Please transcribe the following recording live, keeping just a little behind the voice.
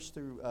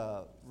preach through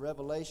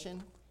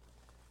Revelation.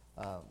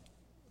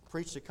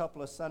 Preached a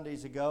couple of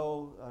Sundays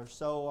ago or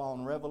so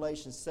on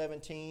Revelation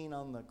 17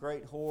 on the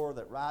great whore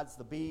that rides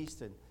the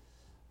beast, and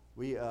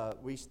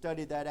we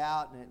studied that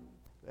out, and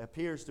it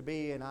appears to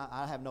be, and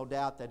I have no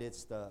doubt that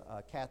it's the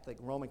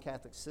Roman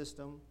Catholic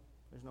system.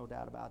 There's no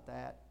doubt about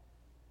that.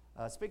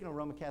 Speaking of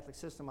Roman Catholic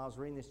system, I was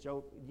reading this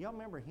joke. Do y'all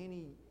remember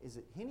Henny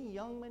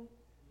Youngman,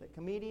 that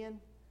comedian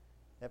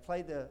that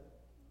played the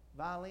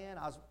violin?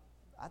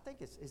 I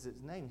think is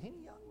his name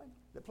Henny Youngman,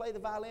 that played the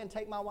violin,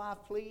 Take My Wife,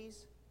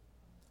 Please?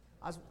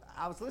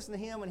 I was listening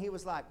to him, and he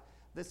was like,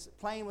 this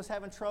plane was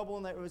having trouble,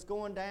 and it was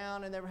going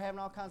down, and they were having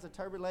all kinds of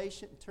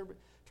tribulation, and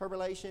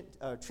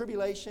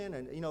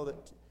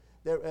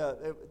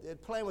the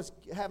plane was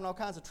having all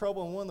kinds of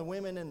trouble, and one of the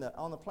women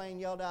on the plane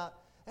yelled out,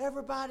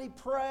 "Everybody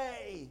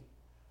pray!"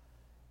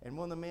 And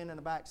one of the men in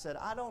the back said,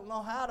 "I don't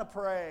know how to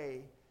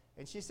pray."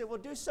 And she said, "Well,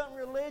 do something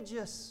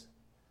religious."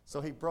 So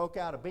he broke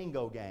out a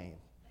bingo game.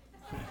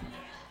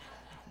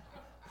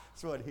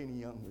 That's what Henny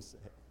Young was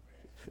saying.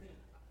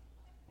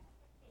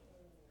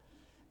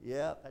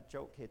 Yeah, that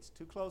joke hits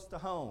too close to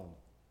home.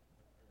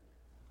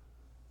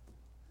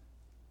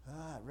 All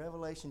right,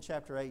 Revelation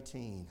chapter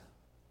 18.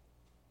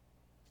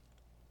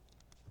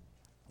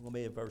 I'm going to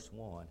be at verse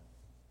 1.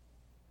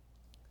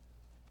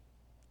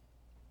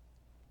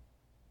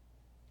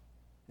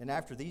 And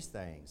after these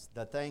things,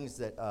 the things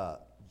that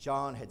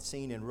John had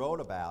seen and wrote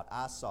about,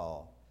 I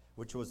saw,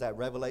 which was that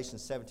Revelation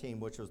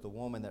 17, which was the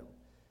woman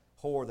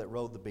whore that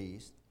rode the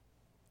beast.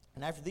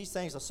 And after these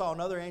things, I saw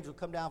another angel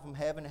come down from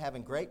heaven,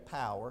 having great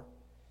power,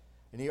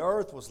 and the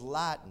earth was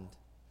lightened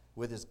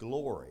with his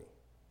glory.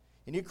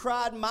 And he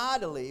cried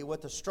mightily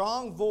with a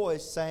strong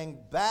voice, saying,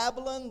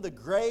 Babylon the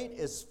great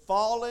is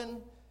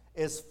fallen,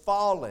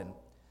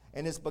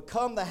 and is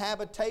become the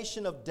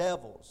habitation of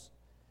devils,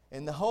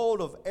 and the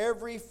hold of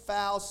every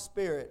foul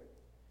spirit,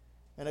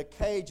 and a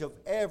cage of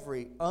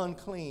every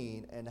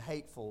unclean and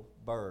hateful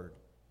bird.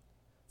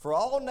 For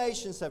all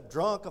nations have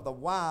drunk of the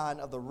wine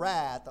of the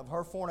wrath of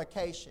her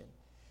fornication,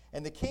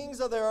 and the kings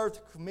of the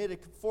earth committed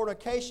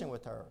fornication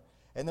with her,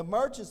 and the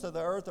merchants of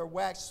the earth are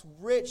waxed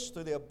rich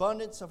through the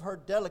abundance of her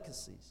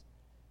delicacies.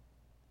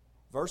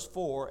 Verse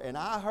 4, and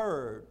I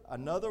heard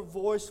another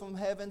voice from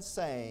heaven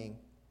saying,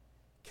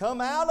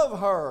 Come out of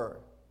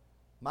her,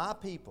 my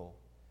people,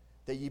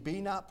 that ye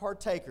be not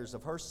partakers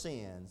of her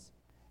sins,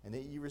 and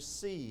that ye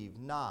receive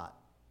not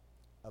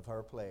of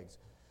her plagues.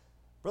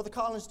 Brother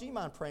Collins, do you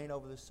mind praying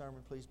over this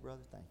sermon, please,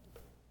 brother? Thank you.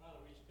 Father,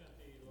 we just come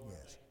to you, Lord.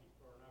 Yes. Thank you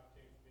for an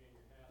opportunity to be in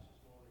your house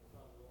this morning,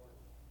 Father, Lord.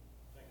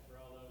 Thank you for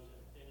all those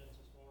in attendance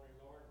this morning,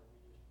 Lord. And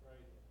we just pray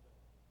that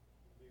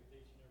you'll be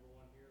with each and every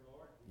one here,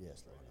 Lord. We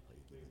Yes, just Lord, I that pray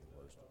you be give me the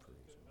with words to those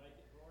preach. that couldn't make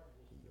it, Lord.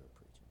 and Be Just your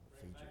preaching.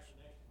 bring Feed your,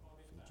 vaccination on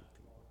his feed your time,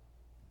 people. Lord.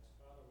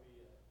 Father,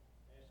 we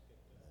ask that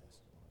Yes,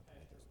 Lord, I pray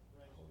Pastor that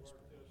brings the the Holy word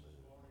to Spirit us this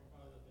move. morning,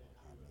 Father, that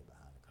Hide you me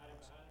behind the hide him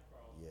cross. behind the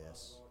cross,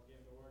 Yes. Father, Lord. Give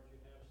him the words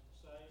you'd have us to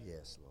say.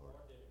 Yes, Lord.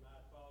 Lord, that it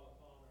might fall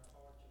upon our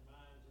hearts and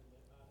minds, and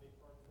that it might be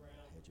fertile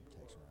ground. Hedge of for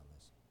your protection word. around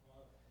this.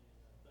 Lord,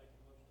 and thank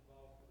you most of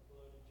all for the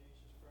blood of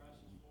Jesus Christ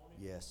this morning.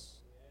 Yes.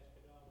 We ask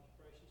it all in his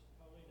precious and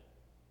holy name.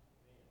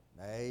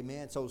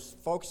 Amen. Amen. So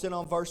focusing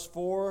on verse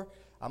 4,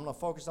 I'm going to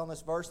focus on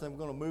this verse, then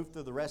we're going to move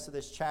through the rest of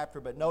this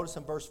chapter. But notice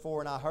in verse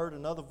 4, and I heard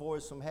another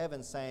voice from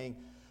heaven saying,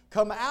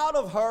 Come out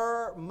of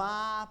her,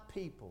 my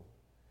people.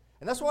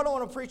 And that's what I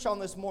want to preach on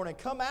this morning.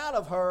 Come out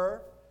of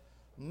her,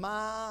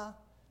 my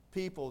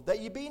people, that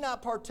ye be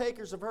not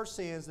partakers of her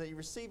sins, that ye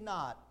receive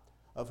not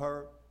of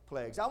her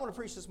plagues. I want to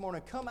preach this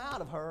morning, come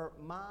out of her,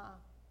 my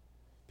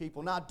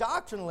people. Now,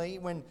 doctrinally,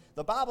 when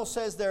the Bible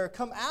says there,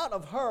 come out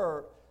of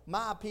her,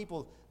 my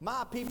people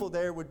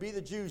there would be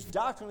the Jews.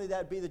 Doctrinally, that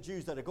would be the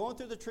Jews that are going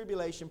through the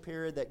tribulation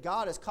period, that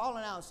God is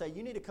calling out and saying,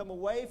 you need to come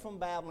away from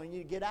Babylon. You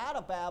need to get out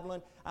of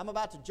Babylon. I'm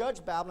about to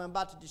judge Babylon. I'm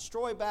about to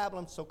destroy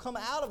Babylon. So come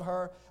out of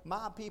her,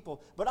 my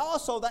people. But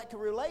also that can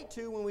relate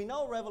to when we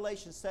know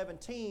Revelation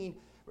 17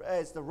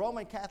 as the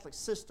Roman Catholic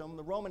system,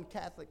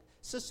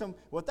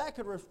 what that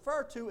could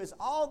refer to is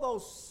all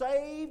those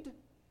saved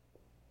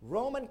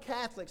Roman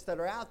Catholics that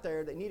are out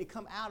there that need to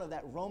come out of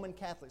that Roman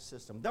Catholic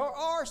system. There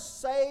are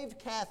saved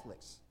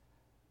Catholics.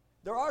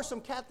 There are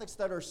some Catholics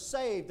that are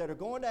saved, that are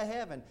going to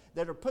heaven,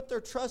 that have put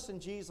their trust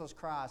in Jesus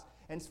Christ.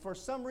 And for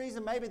some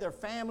reason, maybe their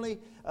family,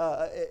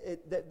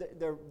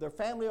 their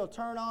family will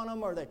turn on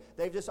them, or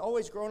they've just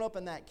always grown up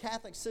in that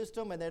Catholic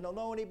system and they don't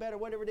know any better,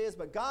 whatever it is.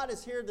 But God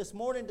is here this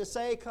morning to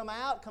say, come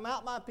out,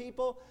 my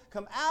people,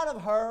 come out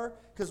of her,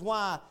 because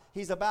why?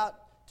 He's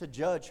about to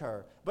judge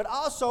her. But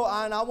also,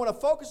 and I want to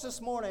focus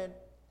this morning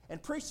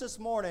and preach this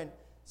morning,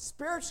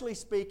 spiritually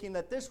speaking,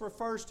 that this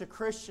refers to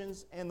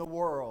Christians in the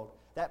world.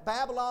 That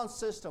Babylon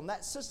system,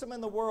 that system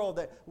in the world,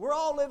 that we're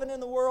all living in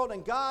the world,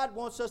 and God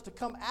wants us to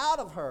come out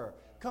of her.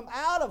 Come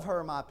out of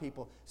her, my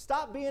people.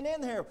 Stop being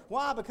in here.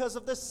 Why? Because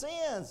of the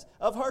sins,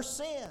 of her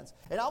sins.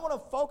 And I want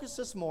to focus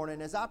this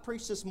morning, as I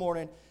preach this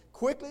morning,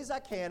 quickly as I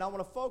can, I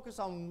want to focus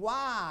on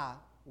why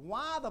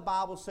the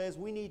Bible says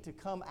we need to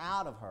come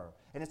out of her.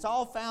 And it's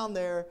all found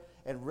there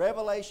in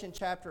Revelation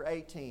chapter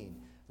 18.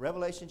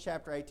 Revelation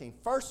chapter 18.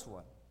 First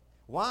one.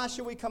 Why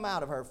should we come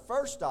out of her?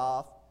 First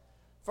off,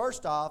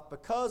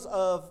 because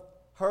of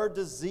her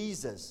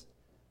diseases.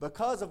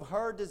 Because of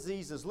her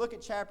diseases. Look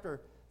at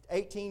chapter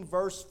 18,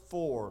 verse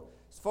 4.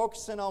 It's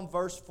focusing on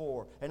verse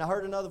 4. And I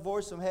heard another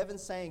voice from heaven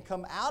saying,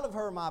 come out of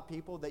her, my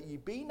people, that ye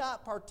be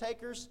not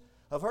partakers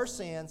of her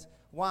sins.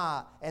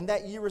 Why? And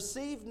that ye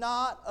receive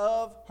not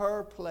of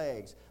her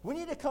plagues. We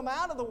need to come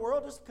out of the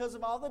world just because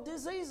of all the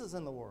diseases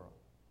in the world.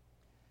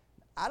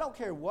 I don't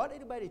care what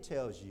anybody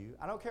tells you.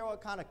 I don't care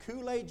what kind of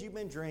Kool-Aid you've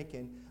been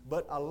drinking.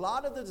 But a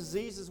lot of the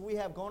diseases we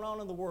have going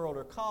on in the world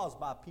are caused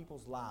by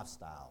people's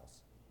lifestyles.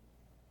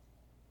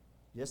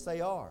 Yes,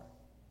 they are.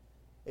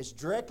 It's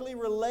directly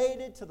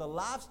related to the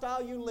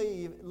lifestyle you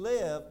live.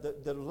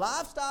 The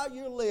lifestyle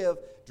you live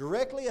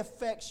directly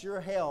affects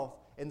your health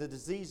and the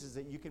diseases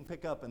that you can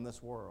pick up in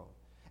this world.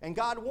 And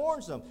God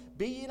warns them,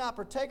 be ye not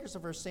partakers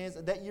of her sins,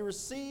 that ye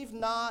receive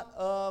not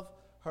of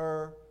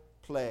her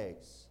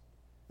plagues.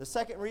 The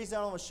second reason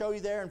I'm going to show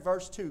you there in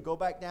verse 2. Go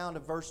back down to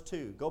verse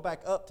 2. Go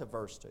back up to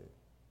verse 2.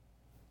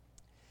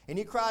 And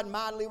he cried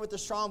mightily with a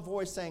strong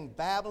voice, saying,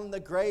 Babylon the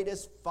great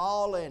is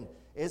fallen,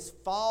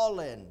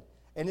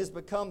 and is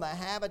become the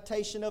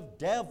habitation of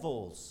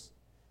devils,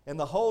 and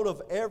the hold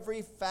of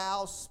every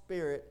foul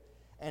spirit,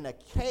 and a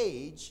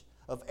cage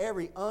of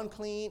every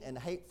unclean and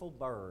hateful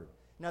bird.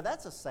 Now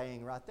that's a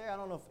saying right there. I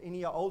don't know if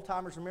any of you old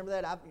timers remember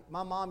that.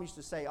 My mom used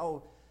to say,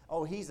 oh,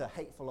 he's a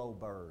hateful old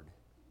bird.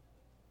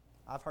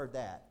 I've heard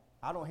that.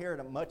 I don't hear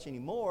it much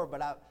anymore,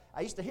 but I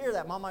used to hear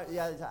that. Mama,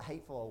 yeah, it's a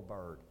hateful old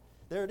bird.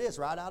 There it is,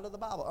 right out of the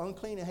Bible.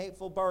 Unclean and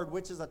hateful bird,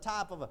 which is a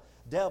type of a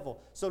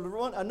devil. So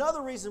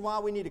another reason why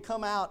we need to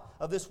come out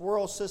of this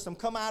world system,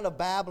 come out of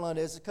Babylon,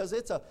 is because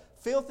it's a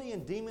filthy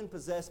and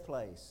demon-possessed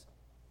place.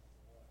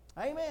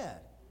 Amen.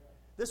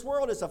 This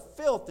world is a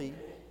filthy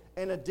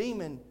and a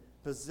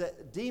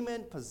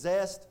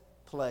demon-possessed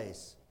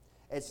place.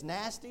 It's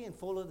nasty and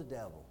full of the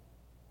devil.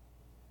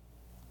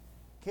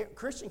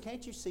 Christian,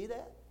 can't you see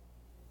that?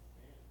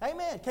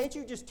 Amen. Can't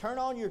you just turn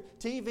on your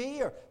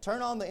TV or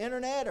turn on the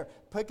internet or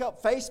pick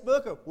up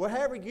Facebook or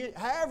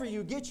however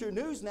you get your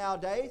news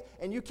nowadays,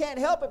 and you can't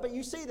help it, but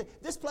you see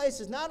that this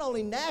place is not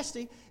only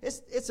nasty,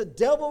 it's a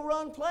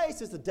devil-run place.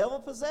 It's a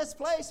devil-possessed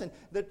place.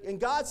 And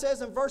God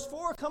says in verse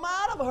 4, come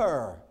out of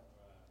her.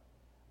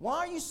 Why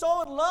are you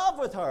so in love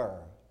with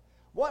her?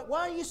 Why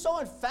are you so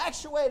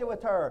infatuated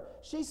with her?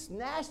 She's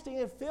nasty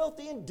and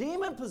filthy and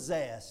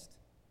demon-possessed.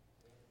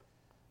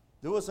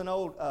 There was an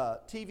old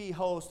TV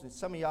host, and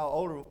some of y'all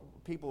older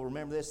people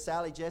remember this.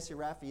 Sally Jesse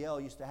Raphael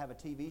used to have a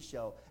TV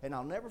show, and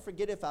I'll never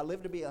forget if I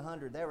live to be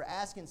 100. They were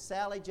asking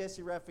Sally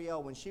Jesse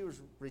Raphael when she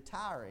was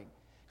retiring,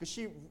 because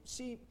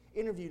she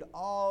interviewed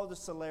all the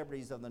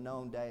celebrities of the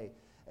known day.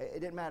 It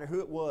didn't matter who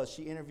it was.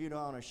 She interviewed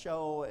on a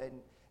show, and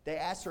they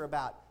asked her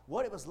about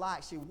what it was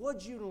like. She said, what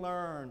did you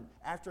learn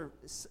after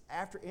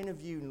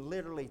interviewing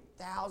literally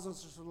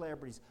thousands of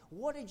celebrities?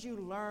 What did you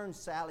learn,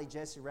 Sally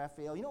Jesse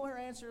Raphael? You know what her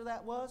answer to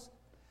that was?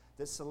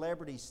 That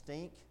celebrities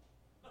stink?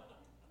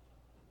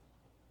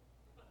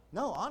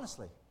 No,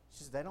 honestly.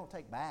 She said they don't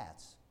take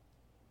baths.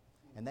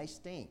 And they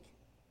stink.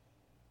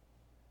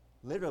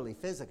 Literally,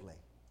 physically.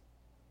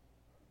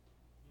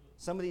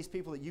 Some of these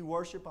people that you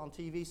worship on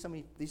TV, some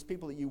of these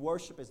people that you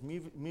worship as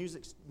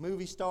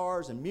movie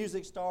stars and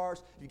music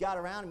stars, you got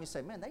around them, you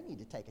say, man, they need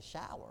to take a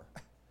shower.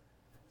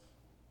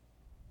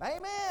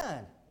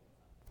 Amen.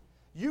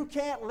 You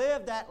can't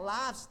live that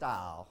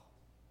lifestyle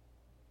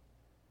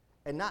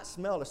and not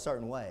smell a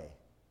certain way.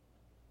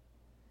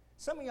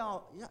 Some of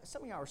y'all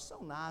are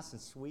so nice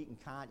and sweet and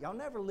kind. Y'all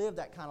never lived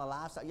that kind of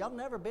lifestyle. Y'all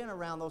never been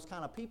around those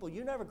kind of people.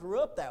 You never grew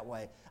up that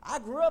way. I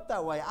grew up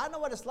that way. I know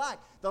what it's like.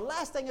 The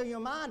last thing on your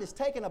mind is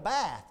taking a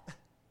bath.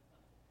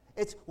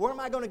 It's, where am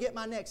I going to get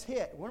my next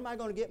hit? Where am I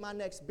going to get my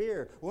next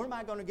beer? Where am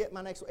I going to get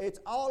my next... It's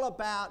all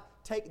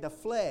about taking the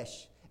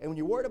flesh. And when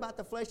you're worried about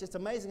the flesh, it's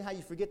amazing how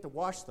you forget to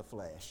wash the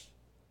flesh.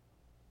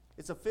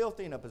 It's a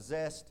filthy and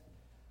a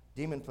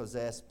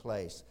demon-possessed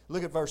place.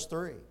 Look at verse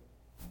 3.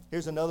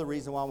 Here's another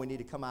reason why we need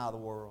to come out of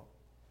the world.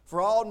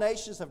 For all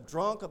nations have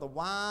drunk of the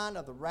wine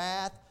of the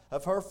wrath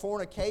of her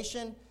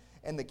fornication,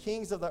 and the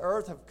kings of the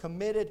earth have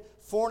committed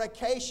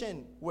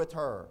fornication with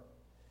her.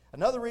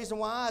 Another reason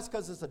why is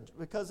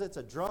because it's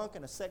a drunk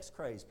and a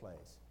sex-crazed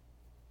place.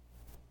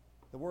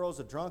 The world's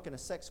a drunk and a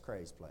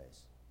sex-crazed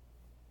place.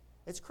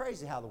 It's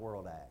crazy how the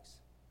world acts.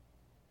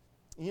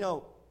 You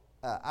know,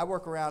 I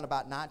work around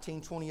about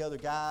 19, 20 other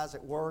guys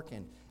at work,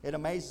 and it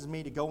amazes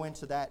me to go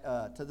into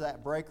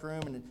that break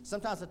room. And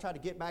sometimes I try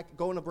to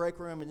go in the break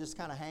room and just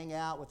kind of hang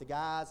out with the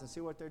guys and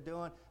see what they're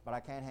doing, but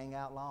I can't hang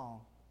out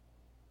long.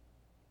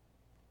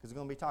 Because we're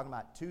going to be talking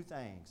about two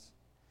things.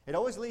 It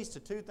always leads to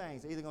two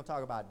things. Either going to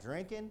talk about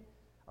drinking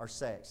or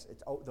sex.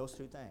 It's those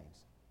two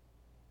things.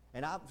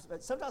 And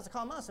sometimes I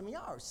call them out and say,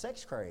 y'all are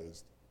sex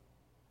crazed.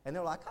 And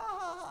they're like, ha,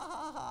 ha, ha,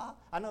 ha, ha.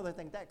 I know they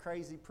think that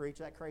crazy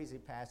preacher, that crazy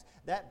pastor,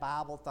 that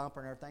Bible thumper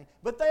and everything,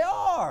 but they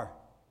are.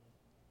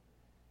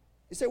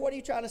 You say, what are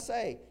you trying to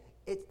say?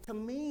 To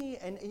me,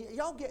 and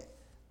y'all get,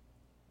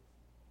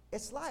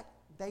 it's like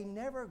they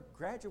never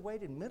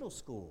graduated middle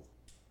school.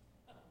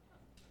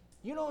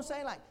 You know what I'm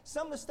saying? Like,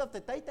 some of the stuff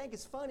that they think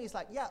is funny is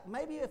like, yeah,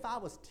 maybe if I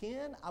was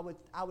 10, I would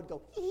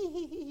go, hee,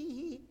 hee, hee, hee,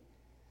 hee.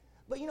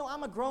 But,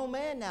 I'm a grown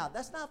man now.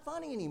 That's not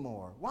funny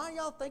anymore. Why are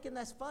y'all thinking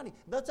that's funny?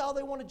 That's all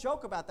they want to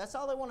joke about. That's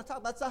all they want to talk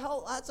about.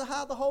 That's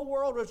how the whole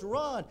world is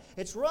run.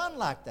 It's run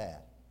like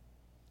that.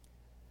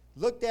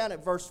 Look down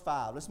at verse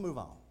 5. Let's move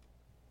on.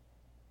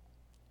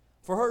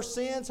 For her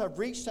sins have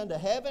reached unto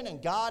heaven,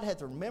 and God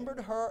hath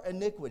remembered her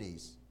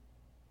iniquities.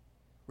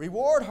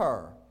 Reward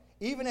her,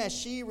 even as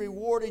she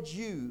rewarded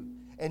you,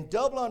 and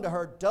double unto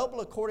her,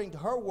 double according to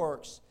her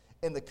works,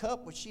 and the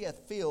cup which she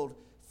hath filled,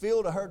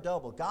 fill to her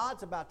double.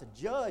 God's about to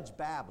judge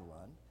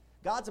Babylon.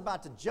 God's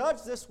about to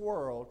judge this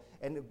world,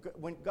 and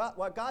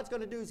what God's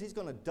going to do is He's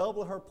going to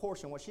double her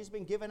portion. What she's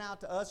been giving out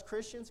to us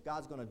Christians,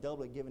 God's going to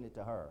double it, giving it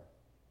to her.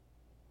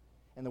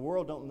 And the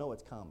world don't know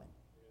it's coming.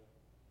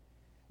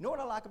 You know what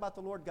I like about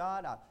the Lord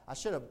God? I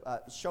should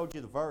have showed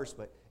you the verse,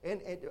 but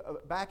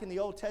back in the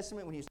Old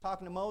Testament when He was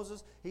talking to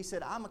Moses, He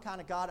said, I'm a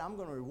kind of God, I'm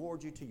going to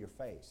reward you to your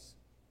face.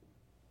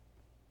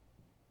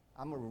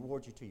 I'm going to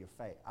reward you to your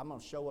face. I'm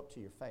going to show up to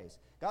your face.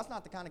 God's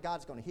not the kind of God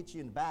that's going to hit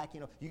you in the back.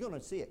 You're going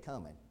to see it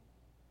coming.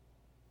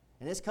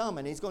 And it's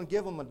coming. He's going to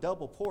give them a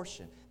double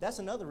portion. That's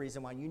another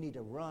reason why you need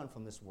to run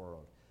from this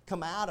world.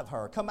 Come out of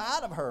her. Come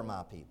out of her,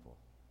 my people.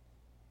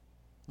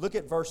 Look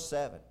at verse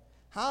 7.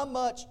 How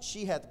much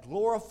she hath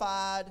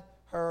glorified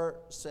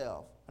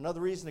herself.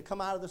 Another reason to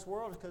come out of this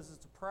world is because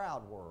it's a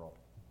proud world.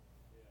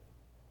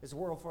 It's a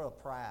world full of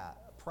pride.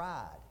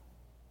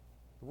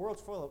 The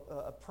world's full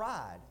of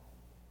pride.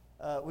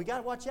 We got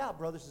to watch out,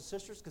 brothers and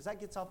sisters, because that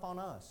gets off on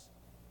us.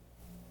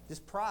 This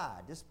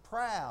pride, this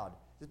proud,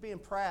 this being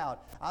proud.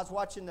 I was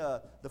watching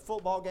the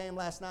football game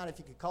last night, if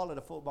you could call it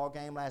a football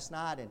game last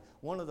night, and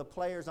one of the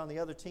players on the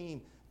other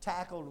team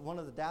tackled one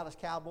of the Dallas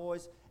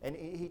Cowboys, and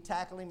he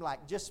tackled him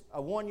like just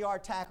a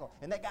 1-yard tackle.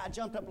 And that guy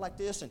jumped up like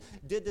this and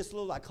did this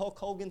little like Hulk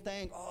Hogan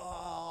thing.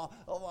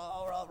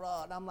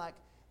 And I'm like,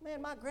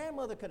 man, my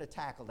grandmother could have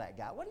tackled that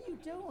guy. What are you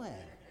doing?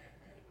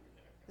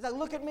 He's like,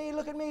 look at me,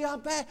 I'm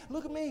bad.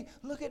 Look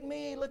at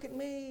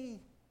me.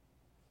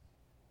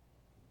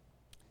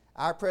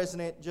 Our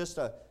president, just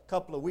a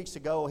couple of weeks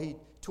ago, he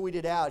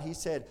tweeted out, he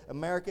said,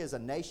 America is a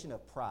nation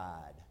of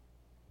pride.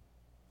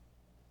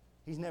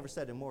 He's never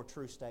said a more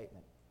true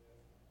statement.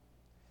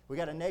 We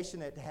got a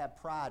nation that have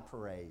pride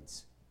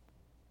parades.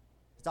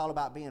 It's all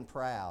about being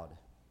proud.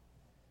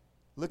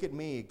 Look at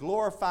me,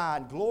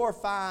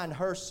 glorifying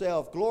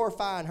herself.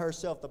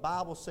 The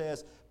Bible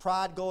says,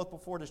 pride goeth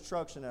before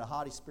destruction and a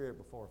haughty spirit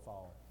before a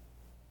fall.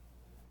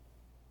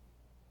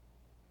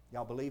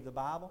 Y'all believe the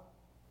Bible?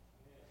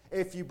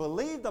 If you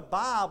believe the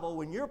Bible,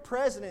 when your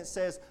president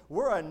says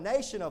we're a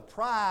nation of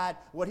pride,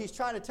 what he's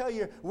trying to tell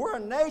you, we're a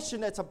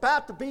nation that's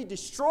about to be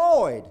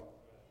destroyed.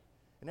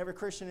 And every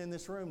Christian in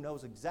this room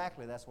knows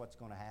exactly that's what's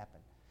going to happen.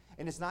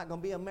 And it's not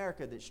going to be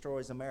America that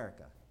destroys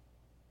America.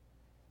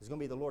 It's going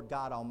to be the Lord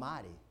God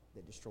Almighty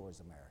that destroys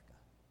America.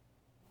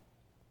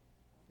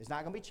 It's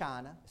not going to be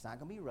China. It's not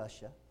going to be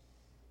Russia.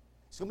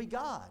 It's going to be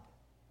God.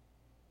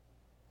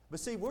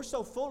 But see, we're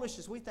so foolish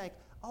as we think,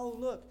 oh,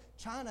 look,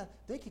 China,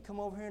 they could come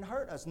over here and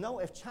hurt us. No,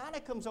 if China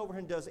comes over here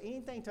and does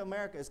anything to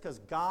America, it's because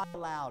God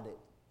allowed it.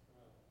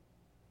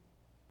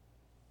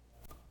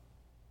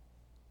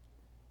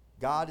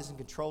 God is in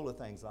control of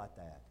things like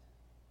that.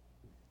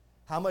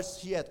 How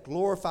much she hath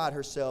glorified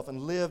herself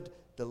and lived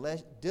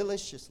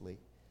deliciously,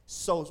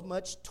 so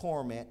much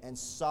torment and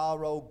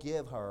sorrow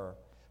give her.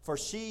 For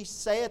she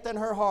saith in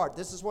her heart,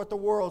 this is what the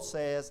world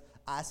says,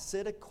 I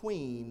sit a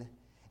queen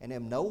and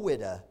am no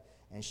widow,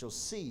 and shall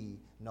see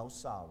no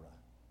sorrow.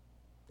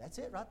 That's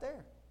it right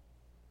there.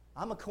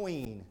 I'm a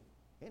queen.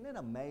 Isn't it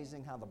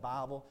amazing how the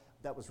Bible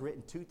that was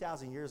written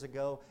 2,000 years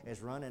ago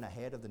is running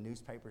ahead of the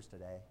newspapers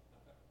today?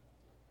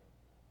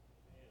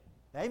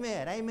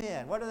 Amen,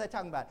 amen. What are they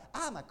talking about?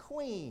 I'm a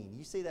queen.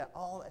 You see that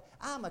all?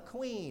 I'm a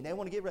queen. They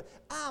want to get rid of,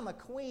 I'm a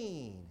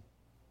queen.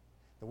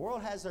 The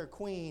world has their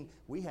queen.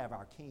 We have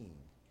our king.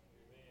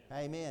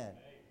 Amen. Amen.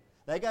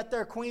 They got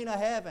their queen of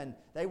heaven.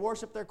 They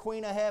worship their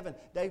queen of heaven.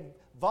 They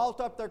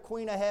vault up their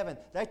queen of heaven.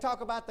 They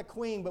talk about the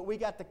queen, but we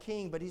got the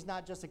king. But he's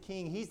not just a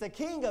king. He's the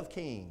King of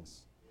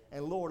kings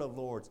and Lord of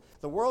lords.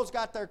 The world's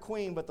got their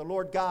queen, but the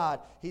Lord God,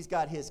 He's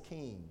got His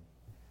king,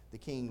 the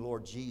King,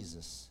 Lord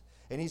Jesus.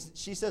 And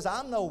she says,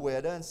 I'm no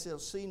widow, and she'll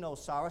see no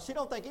sorrow. She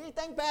don't think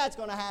anything bad's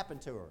going to happen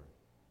to her.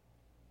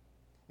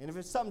 And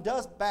if something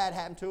does bad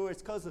happen to her,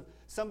 it's because of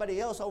somebody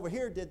else over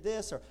here did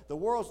this, or the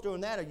world's doing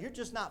that, or you're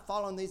just not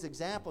following these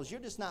examples. You're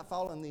just not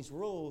following these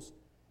rules.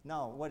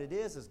 No, what it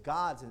is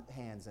God's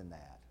hands in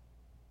that.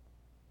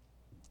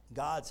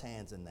 God's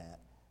hands in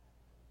that.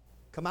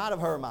 Come out of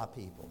her, my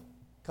people.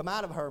 Come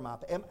out of her, my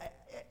people.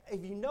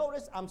 If you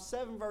notice, I'm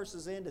 7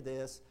 verses into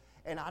this,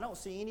 and I don't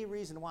see any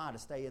reason why to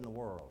stay in the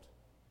world.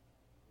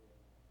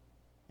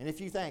 And if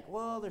you think,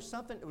 well, there's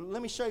something,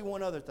 let me show you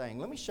one other thing.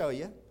 Let me show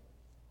you.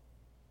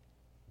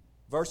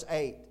 Verse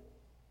 8.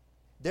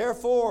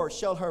 Therefore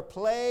shall her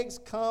plagues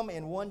come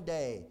in one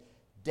day,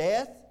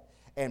 death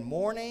and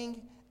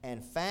mourning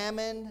and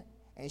famine,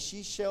 and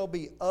she shall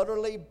be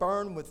utterly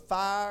burned with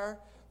fire,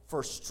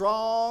 For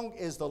strong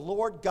is the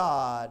Lord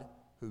God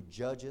who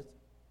judgeth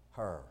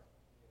her.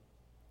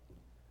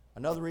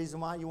 Another reason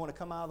why you want to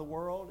come out of the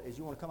world is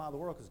you want to come out of the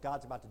world because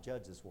God's about to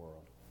judge this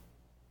world.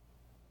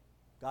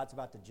 God's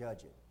about to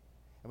judge it.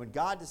 And when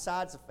God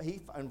decides,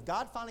 and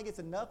God finally gets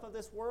enough of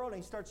this world and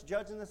he starts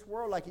judging this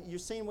world, like you're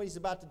seeing what he's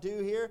about to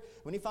do here,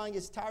 when he finally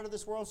gets tired of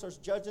this world and starts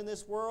judging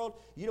this world,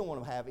 you don't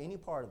want to have any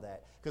part of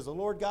that. Because the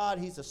Lord God,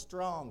 he's a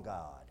strong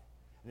God.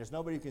 And there's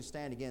nobody who can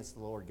stand against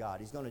the Lord God.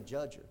 He's going to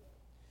judge her.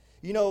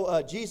 You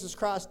know, Jesus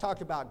Christ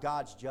talked about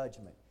God's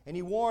judgment. And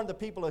he warned the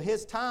people of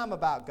his time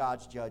about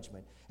God's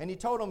judgment. And he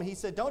told them, he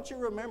said, don't you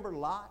remember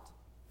Lot?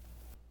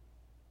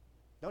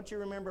 Don't you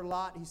remember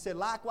Lot? He said,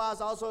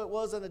 likewise also it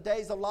was in the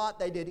days of Lot.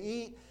 They did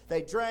eat,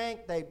 they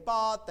drank, they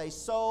bought, they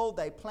sold,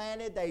 they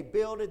planted, they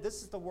builded.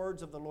 This is the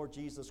words of the Lord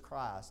Jesus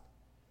Christ.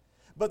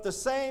 But the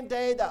same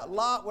day that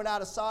Lot went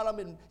out of Sodom,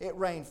 and it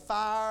rained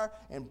fire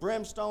and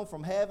brimstone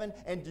from heaven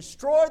and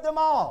destroyed them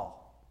all.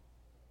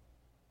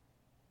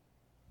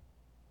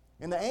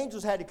 And the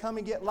angels had to come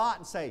and get Lot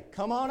and say,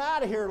 come on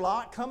out of here,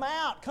 Lot. Come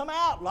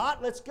out,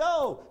 Lot. Let's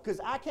go.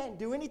 Because I can't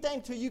do anything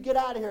until you get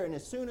out of here. And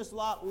as soon as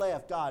Lot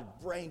left, God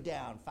rained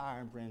down fire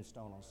and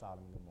brimstone on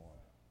Sodom and Gomorrah.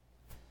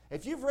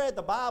 If you've read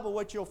the Bible,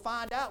 what you'll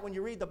find out when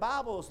you read the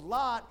Bible is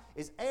Lot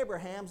is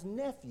Abraham's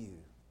nephew.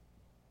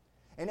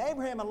 And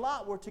Abraham and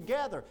Lot were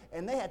together,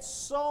 and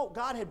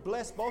God had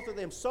blessed both of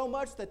them so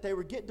much that they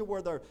were getting to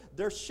where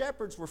their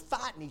shepherds were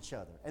fighting each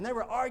other, and they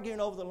were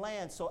arguing over the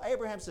land. So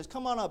Abraham says,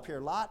 come on up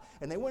here, Lot.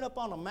 And they went up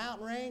on a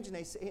mountain range,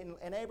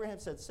 and Abraham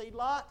said, see,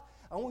 Lot,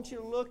 I want you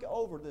to look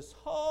over this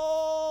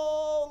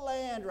whole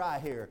land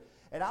right here,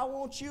 and I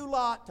want you,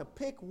 Lot, to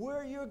pick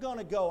where you're going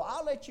to go.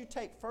 I'll let you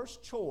take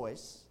first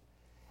choice,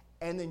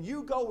 and then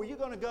you go where you're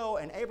going to go.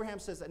 And Abraham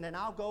says, and then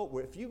I'll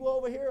go, if you go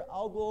over here,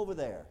 I'll go over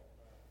there.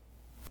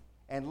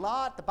 And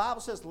Lot, the Bible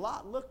says,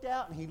 Lot looked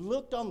out and he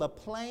looked on the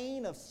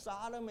plain of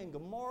Sodom and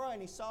Gomorrah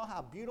and he saw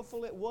how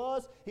beautiful it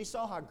was. He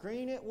saw how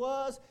green it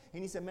was.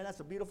 And he said, man, that's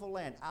a beautiful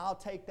land. I'll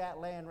take that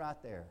land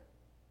right there.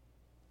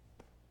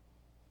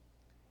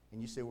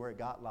 And you see where it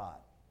got Lot.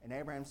 And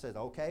Abraham says,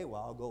 okay,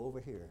 well, I'll go over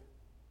here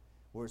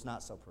where it's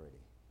not so pretty.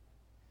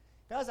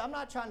 Guys, I'm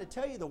not trying to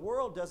tell you the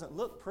world doesn't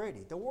look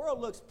pretty. The world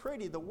looks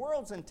pretty. The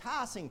world's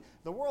enticing.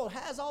 The world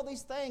has all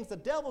these things. The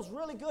devil's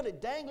really good at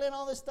dangling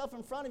all this stuff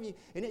in front of you,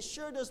 and it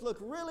sure does look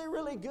really,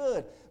 really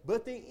good.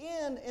 But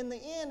in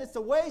the end, it's the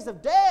ways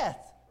of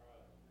death.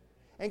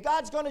 And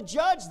God's going to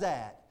judge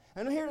that.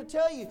 And I'm here to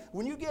tell you,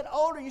 when you get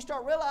older, you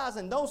start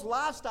realizing those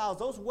lifestyles,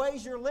 those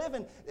ways you're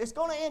living, it's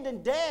going to end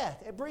in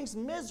death. It brings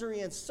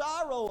misery and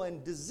sorrow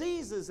and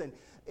diseases and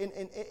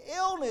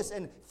illness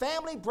and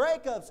family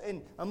breakups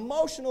and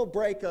emotional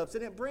breakups,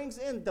 and it brings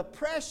in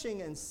depression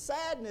and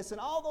sadness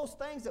and all those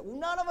things that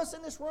none of us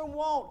in this room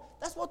want.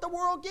 That's what the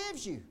world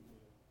gives you.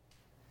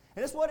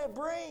 And it's what it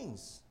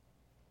brings.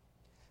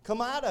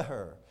 Come out of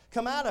her.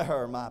 Come out of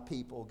her, my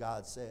people,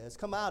 God says.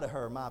 Come out of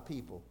her, my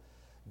people,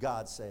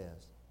 God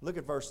says. Look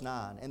at verse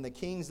 9. And the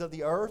kings of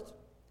the earth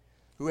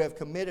who have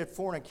committed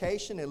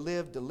fornication and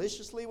lived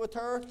deliciously with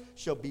her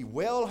shall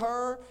bewail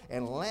her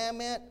and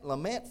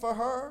lament for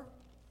her,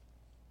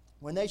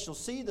 when they shall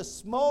see the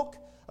smoke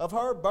of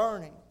her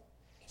burning,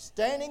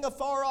 standing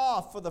afar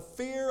off for the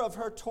fear of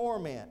her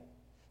torment,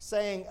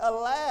 saying,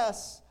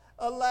 alas,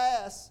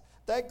 alas,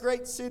 that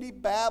great city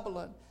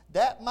Babylon,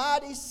 that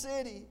mighty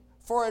city,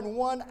 for in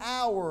 1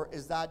 hour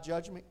is thy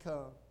judgment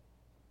come.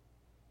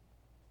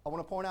 I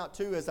want to point out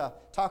too, as I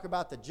talk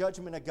about the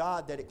judgment of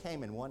God, that it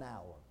came in 1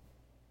 hour.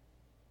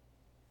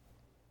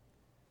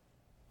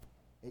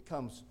 It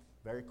comes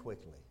very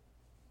quickly.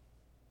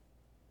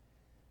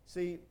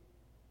 See,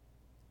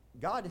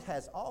 God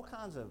has all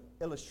kinds of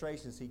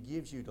illustrations He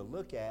gives you to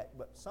look at,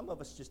 but some of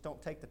us just don't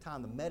take the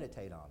time to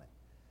meditate on it.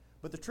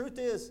 But the truth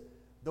is,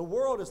 the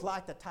world is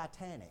like the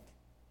Titanic.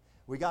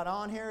 We got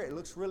on here, it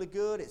looks really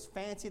good, it's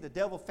fancy, the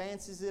devil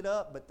fancies it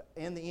up, but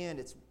in the end,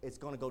 it's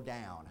going to go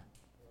down.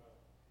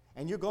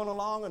 And you're going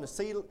along on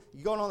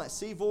you're going on that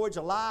sea voyage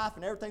of life,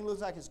 and everything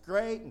looks like it's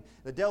great, and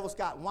the devil's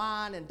got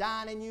wine and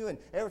dining you, and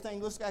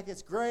everything looks like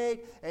it's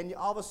great, and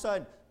all of a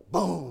sudden,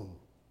 boom.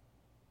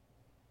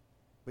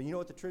 But you know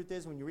what the truth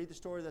is? When you read the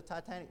story of the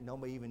Titanic,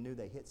 nobody even knew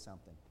they hit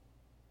something.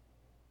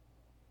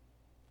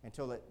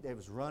 Until it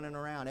was running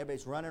around.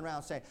 Everybody's running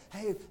around saying,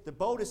 hey, the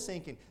boat is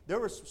sinking. There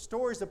were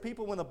stories of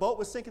people when the boat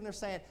was sinking, they're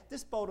saying,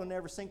 this boat will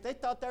never sink. They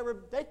thought they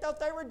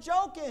were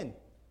joking.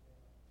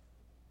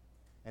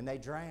 And they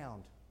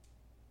drowned.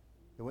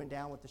 They went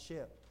down with the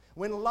ship.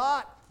 When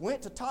Lot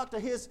went to talk to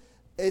his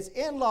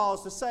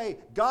in-laws to say,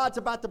 God's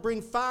about to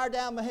bring fire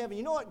down from heaven.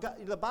 You know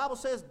what the Bible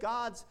says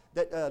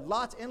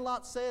Lot's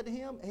in-laws said to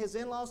him? His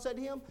in-laws said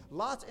to him?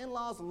 Lot's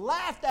in-laws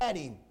laughed at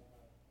him.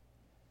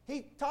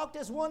 He talked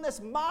as one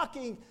that's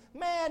mocking.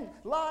 Man,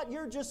 Lot,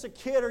 you're just a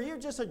kid or you're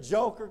just a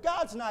joker.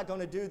 God's not going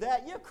to do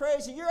that. You're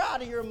crazy. You're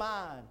out of your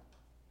mind.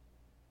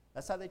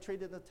 That's how they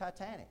treated the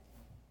Titanic.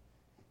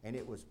 And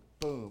it was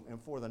boom. And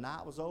before the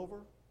night was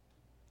over,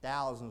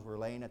 thousands were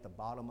laying at the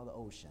bottom of the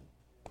ocean.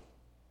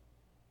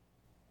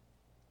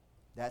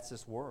 That's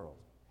this world.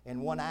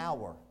 In 1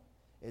 hour.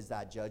 is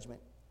thy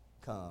judgment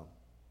come.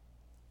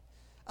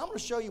 I'm going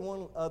to show you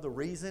one other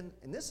reason,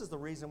 and this is the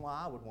reason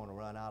why I would want to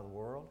run out of the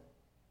world.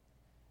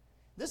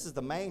 This is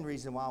the main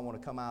reason why I want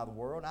to come out of the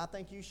world, and I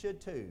think you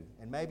should too.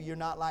 And maybe you're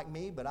not like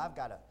me, but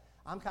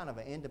I'm kind of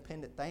an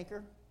independent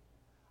thinker.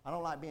 I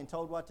don't like being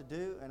told what to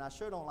do, and I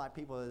sure don't like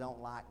people that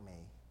don't like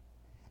me.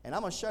 And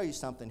I'm going to show you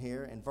something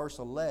here in verse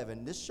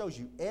 11. This shows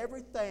you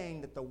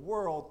everything that the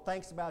world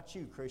thinks about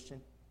you, Christian.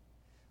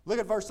 Look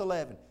at verse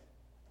 11.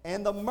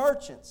 And the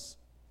merchants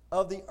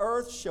of the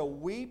earth shall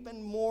weep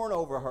and mourn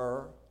over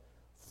her,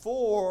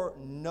 for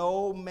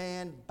no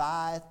man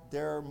buyeth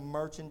their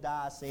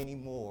merchandise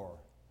anymore.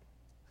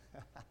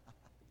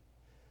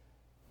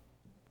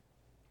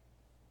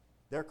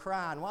 They're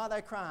crying. Why are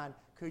they crying?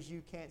 Because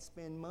you can't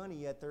spend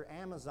money at their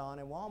Amazon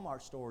and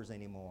Walmart stores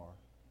anymore.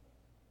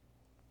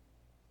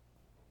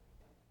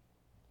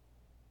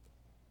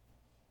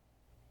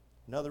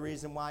 Another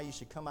reason why you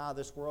should come out of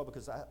this world,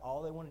 because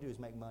all they want to do is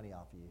make money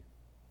off of you.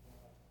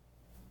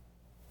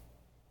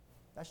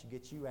 That should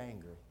get you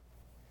angry.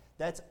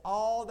 That's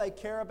all they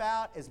care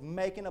about, is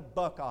making a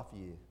buck off of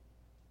you.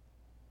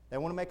 They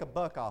want to make a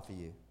buck off of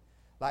you.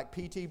 Like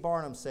P.T.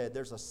 Barnum said,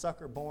 there's a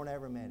sucker born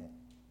every minute.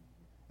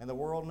 And the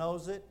world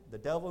knows it, the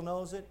devil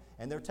knows it,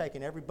 and they're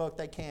taking every buck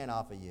they can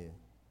off of you.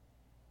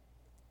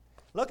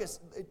 Look,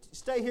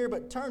 stay here,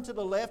 but turn to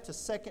the left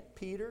to 2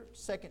 Peter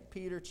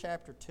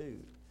chapter 2.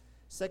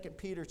 2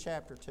 Peter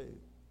chapter 2.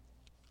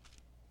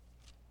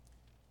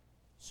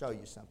 Show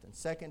you something.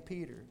 2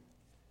 Peter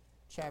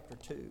chapter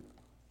 2.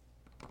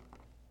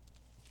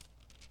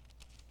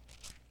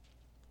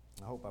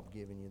 I hope I'm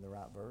giving you the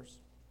right verse.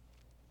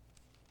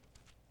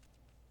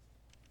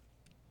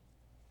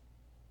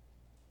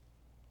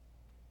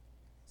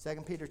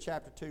 Second Peter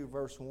chapter 2,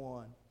 verse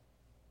 1.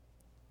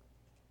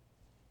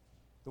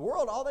 The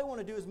world, all they want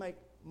to do is make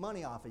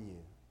money off of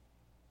you.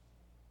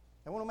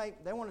 They want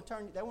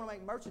to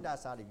make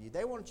merchandise out of you.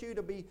 They want you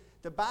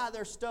to buy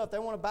their stuff. They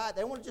want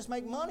to just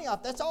make money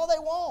off. That's all they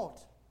want.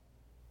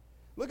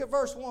 Look at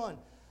verse 1.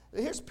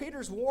 Here's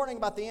Peter's warning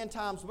about the end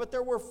times. But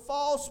there were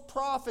false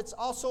prophets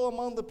also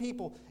among the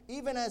people,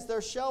 even as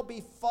there shall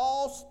be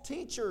false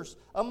teachers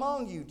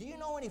among you. Do you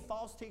know any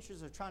false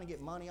teachers that are trying to get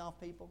money off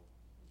people?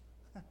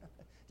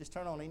 Just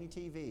turn on any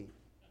TV.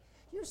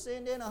 You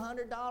send in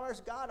 $100,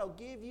 God will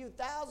give you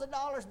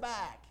 $1,000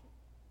 back.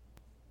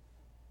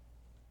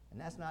 And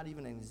that's not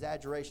even an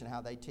exaggeration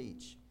how they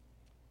teach.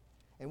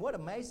 And what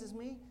amazes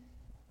me,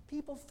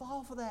 people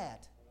fall for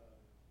that.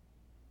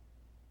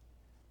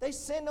 They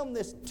send them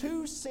this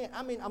 2 cent.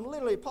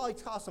 It probably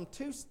cost them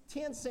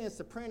 10 cents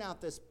to print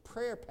out this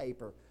prayer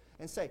paper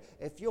and say,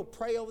 if you'll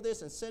pray over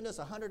this and send us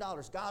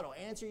 $100, God will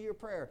answer your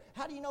prayer.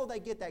 How do you know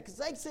they get that? Because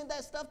they send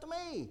that stuff to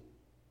me.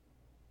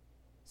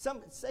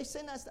 They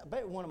send that stuff. I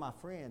bet one of my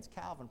friends,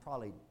 Calvin,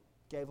 probably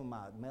gave them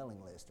my mailing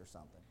list or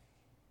something.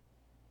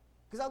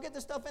 Because I'll get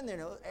this stuff in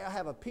there. I'll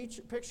have a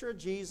picture of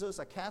Jesus,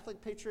 a Catholic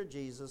picture of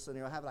Jesus, and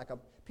it'll have like a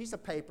piece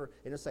of paper,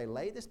 and it'll say,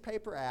 lay this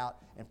paper out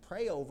and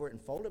pray over it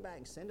and fold it back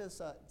and send us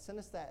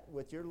that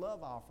with your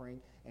love offering,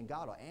 and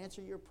God will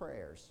answer your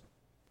prayers.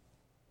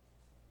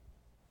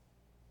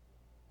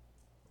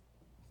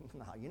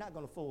 No, you're not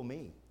going to fool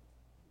me.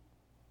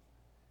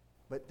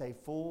 But they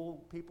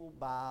fool people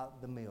by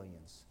the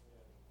millions.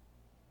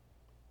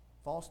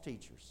 False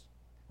teachers.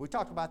 We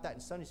talked about that in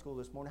Sunday school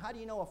this morning. How do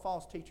you know a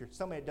false teacher?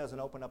 Somebody that doesn't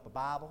open up a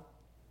Bible.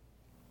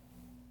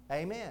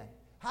 Amen.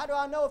 How do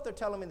I know if they're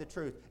telling me the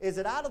truth? Is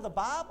it out of the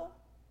Bible?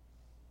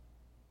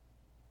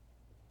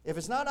 If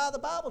it's not out of the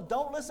Bible,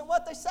 don't listen to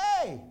what they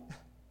say.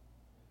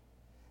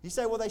 You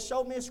say, well, they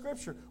showed me a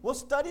scripture. Well,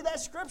 study that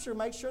scripture.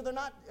 Make sure they're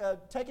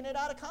not taking it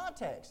out of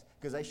context,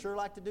 because they sure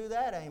like to do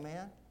that,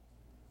 amen.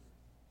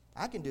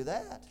 I can do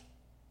that.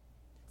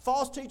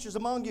 False teachers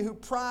among you who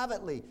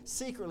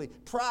secretly,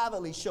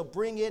 privately shall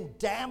bring in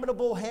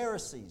damnable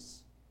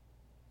heresies,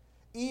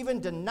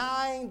 even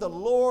denying the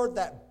Lord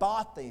that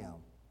bought them,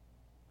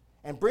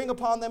 and bring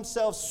upon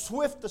themselves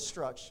swift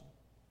destruction.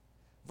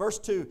 Verse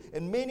 2,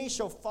 and many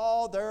shall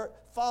follow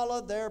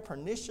their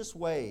pernicious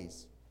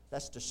ways.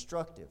 That's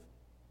destructive.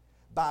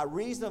 By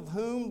reason of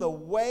whom the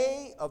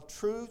way of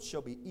truth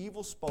shall be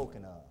evil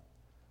spoken of.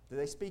 Do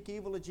they speak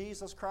evil of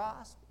Jesus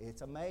Christ?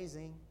 It's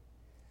amazing.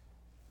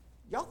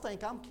 Y'all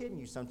think I'm kidding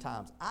you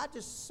sometimes. I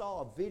just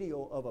saw a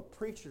video of a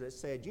preacher that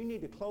said, you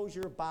need to close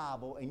your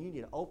Bible and you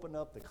need to open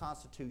up the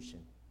Constitution.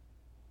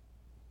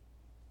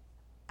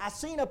 I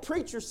seen a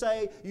preacher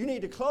say, you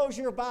need to close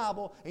your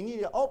Bible and you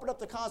need to open up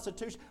the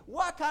Constitution.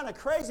 What kind of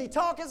crazy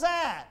talk is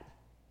that?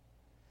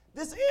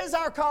 This is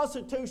our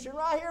Constitution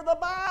right here, the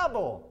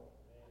Bible.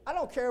 I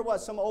don't care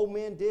what some old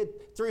men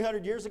did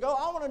 300 years ago.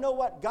 I want to know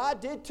what God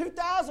did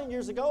 2,000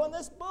 years ago in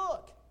this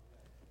book.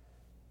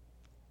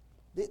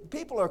 The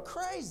people are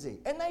crazy,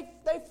 and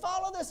they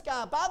follow this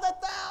guy by the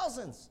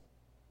thousands.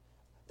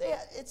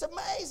 It's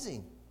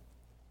amazing.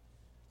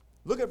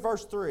 Look at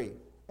verse 3.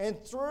 And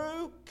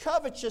through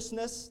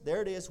covetousness,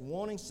 there it is,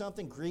 wanting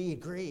something,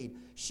 greed,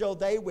 shall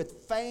they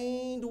with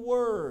feigned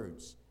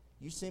words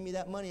You send me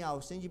that money, I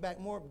will send you back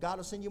more. God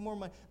will send you more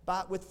money.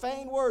 With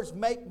feigned words,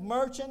 make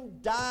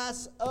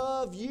merchandise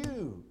of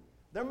you.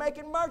 They're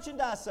making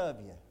merchandise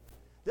of you.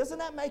 Doesn't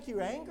that make you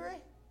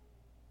angry?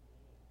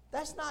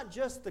 That's not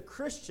just the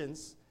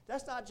Christians.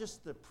 That's not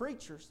just the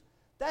preachers.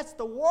 That's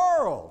the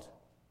world.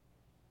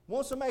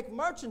 Wants to make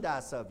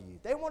merchandise of you.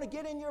 They want to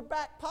get in your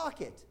back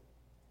pocket.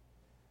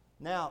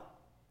 Now,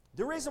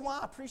 the reason why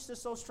I preach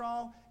this so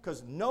strong,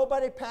 because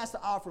nobody passed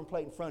the offering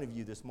plate in front of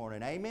you this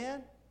morning.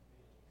 Amen?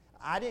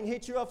 I didn't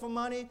hit you up for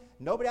money.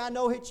 Nobody I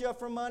know hit you up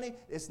for money.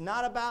 It's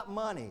not about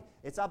money.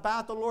 It's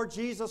about the Lord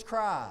Jesus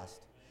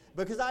Christ.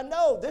 Because I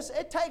know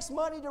it takes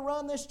money to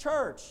run this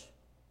church.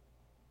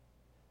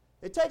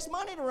 It takes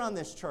money to run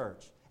this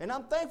church. And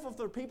I'm thankful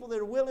for the people that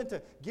are willing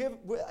to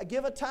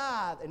give a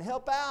tithe and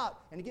help out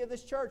and to give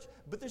this church.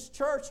 But this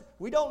church,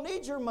 we don't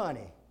need your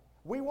money.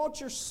 We want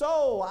your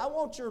soul. I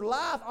want your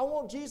life. I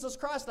want Jesus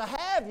Christ to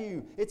have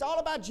you. It's all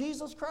about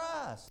Jesus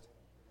Christ.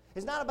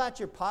 It's not about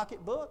your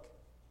pocketbook.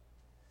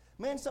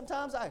 Man,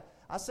 sometimes I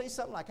say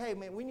something like, hey,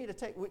 man, we need to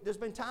take, there's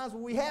been times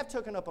when we have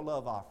taken up a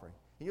love offering.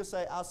 And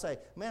I'll say,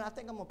 man, I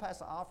think I'm going to pass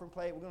the offering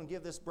plate. We're going to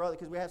give this brother,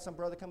 because we have some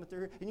brother coming through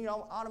here. And you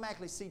know,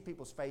 automatically see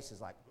people's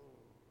faces like,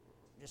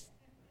 just,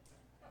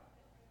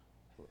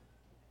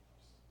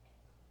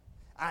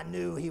 I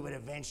knew he would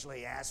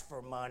eventually ask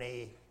for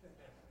money.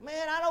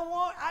 Man,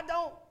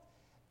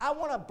 I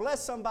want to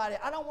bless somebody.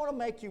 I don't want to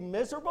make you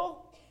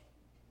miserable.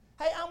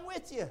 Hey, I'm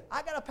with you.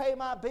 I got to pay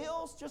my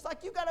bills just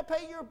like you got to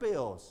pay your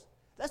bills.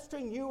 That's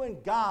between you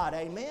and God,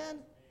 amen?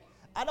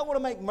 I don't want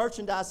to make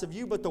merchandise of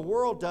you, but the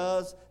world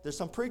does. There's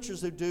some preachers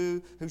who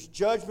do, whose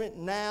judgment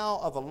now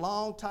of a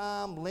long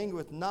time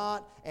lingereth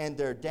not, and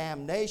their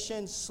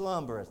damnation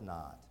slumbereth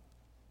not.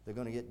 They're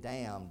going to get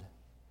damned.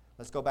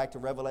 Let's go back to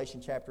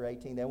Revelation chapter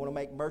 18. They want to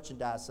make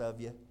merchandise of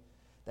you.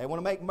 They want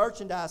to make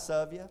merchandise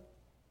of you.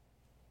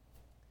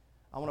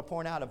 I want to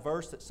point out a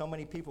verse that so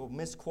many people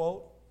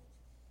misquote.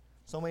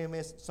 So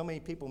many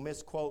people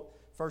misquote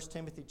 1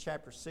 Timothy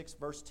chapter 6,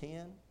 verse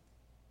 10.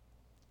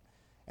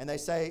 And they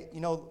say,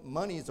 you know,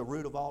 money is the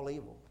root of all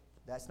evil.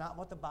 That's not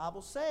what the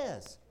Bible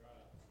says.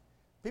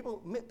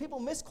 People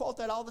misquote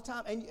that all the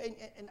time.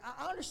 And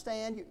I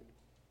understand.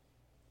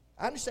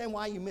 I understand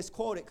why you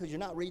misquote it, because you're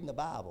not reading the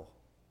Bible.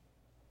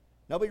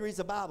 Nobody reads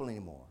the Bible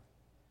anymore.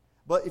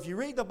 But if you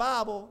read the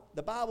Bible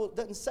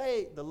doesn't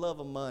say the love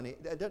of money.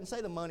 It doesn't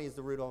say the money is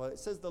the root of all evil. It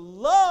says the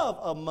love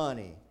of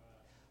money.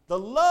 The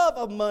love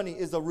of money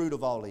is the root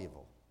of all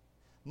evil.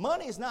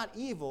 Money is not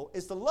evil.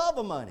 It's the love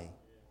of money.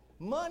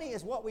 Money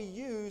is what we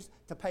use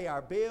to pay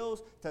our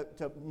bills,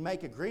 to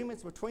make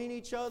agreements between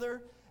each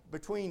other,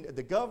 between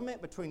the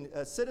government, between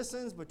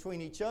citizens,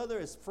 between each other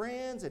as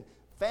friends and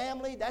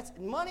family.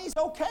 Money's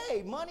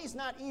okay. Money's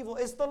not evil.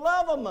 It's the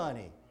love of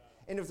money.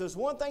 And if there's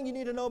one thing you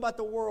need to know about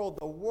the world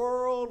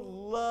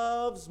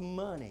loves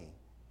money.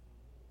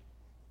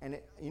 And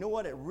you know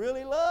what it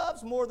really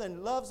loves more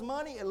than loves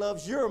money? It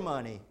loves your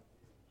money.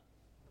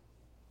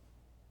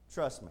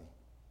 Trust me.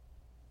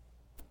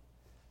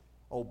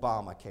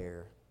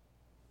 Obamacare.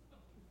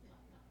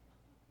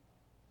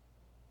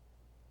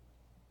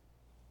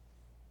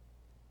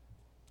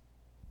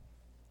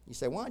 You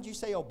say, why did you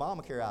say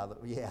Obamacare out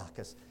of it? Yeah,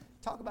 because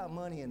talk about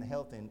money in the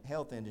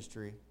health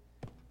industry.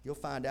 You'll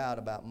find out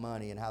about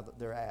money and how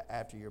they're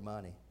after your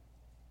money.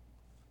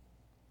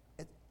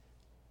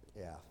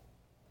 Yeah,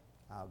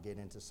 I'll get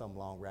into some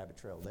long rabbit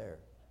trail there.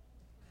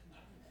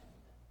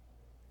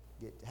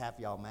 Get half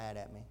of y'all mad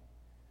at me.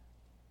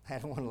 I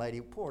had one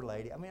lady, poor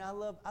lady. I mean, I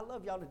love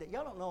y'all today.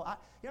 Y'all don't know.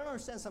 You don't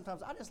understand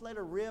sometimes. I just let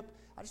her rip.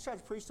 I just try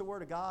to preach the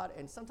word of God,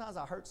 and sometimes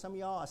I hurt some of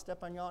y'all. I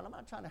step on y'all, and I'm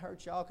not trying to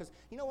hurt y'all, because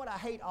you know what? I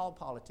hate all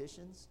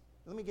politicians.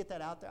 Let me get that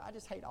out there. I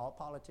just hate all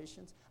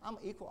politicians. I'm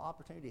an equal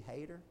opportunity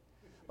hater.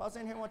 But I was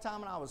in here one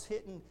time, and I was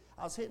hitting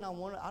on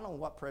one, I don't know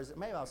what president.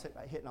 Maybe I was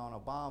hitting on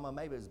Obama.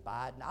 Maybe it was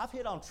Biden. I've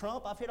hit on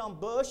Trump. I've hit on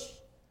Bush.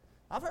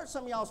 I've hurt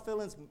some of y'all's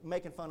feelings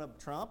making fun of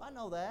Trump. I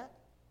know that.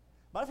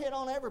 But I've hit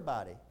on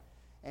everybody.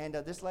 And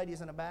this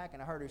lady's in the back,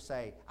 and I heard her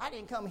say, I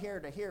didn't come here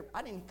to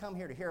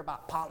hear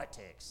about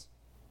politics.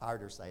 I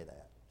heard her say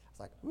that. I was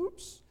like,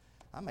 oops,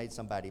 I made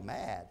somebody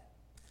mad.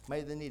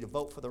 Maybe they need to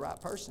vote for the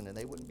right person, and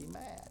they wouldn't be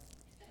mad.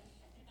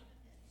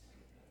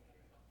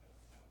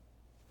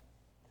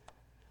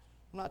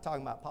 I'm not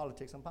talking about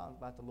politics. I'm talking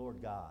about the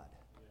Lord God.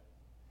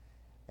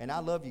 And I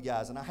love you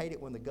guys, and I hate it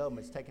when the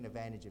government's taking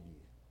advantage of you.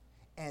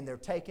 And they're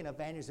taking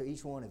advantage of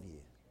each one of you.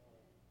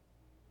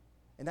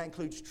 And that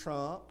includes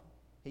Trump.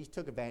 He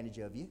took advantage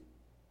of you.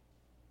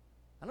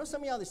 I know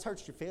some of y'all, this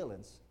hurts your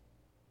feelings.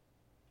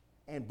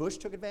 And Bush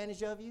took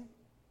advantage of you.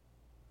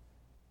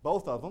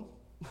 Both of them.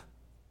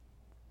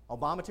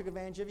 Obama took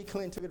advantage of you.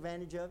 Clinton took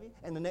advantage of you.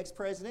 And the next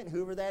president,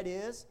 whoever that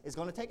is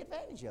going to take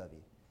advantage of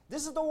you.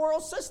 This is the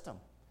world system.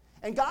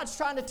 And God's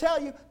trying to tell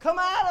you, come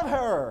out of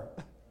her.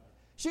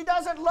 She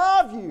doesn't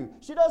love you.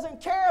 She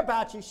doesn't care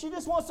about you. She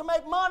just wants to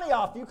make money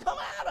off you. Come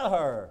out of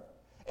her.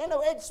 And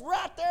it's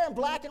right there in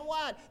black and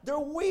white. They're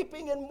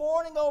weeping and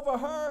mourning over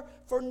her,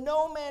 for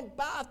no man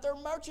buyeth their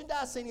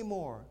merchandise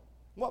anymore.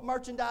 What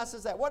merchandise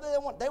is that? What do they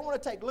want? They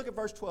want to take, look at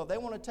verse 12. They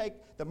want to take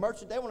the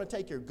merchant, they want to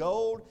take your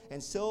gold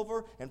and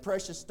silver and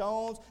precious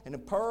stones and the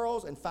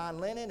pearls and fine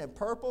linen and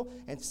purple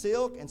and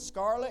silk and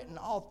scarlet and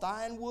all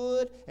fine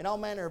wood and all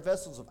manner of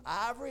vessels of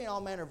ivory and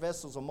all manner of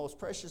vessels of most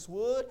precious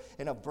wood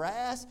and of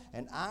brass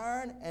and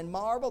iron and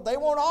marble. They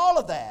want all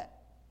of that.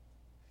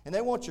 And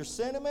they want your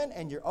cinnamon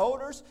and your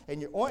odors and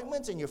your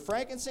ointments and your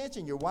frankincense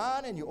and your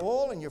wine and your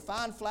oil and your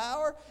fine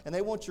flour. And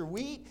they want your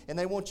wheat and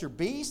they want your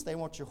beasts. They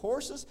want your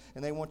horses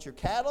and they want your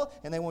cattle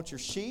and they want your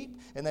sheep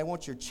and they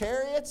want your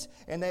chariots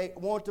and they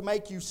want to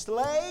make you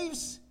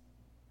slaves.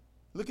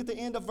 Look at the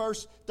end of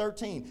verse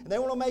 13. And they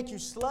want to make you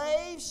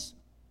slaves.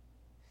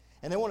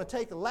 And they want to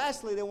take,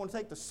 lastly, they want to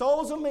take the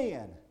souls of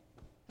men.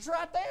 It's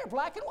right there,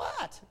 black and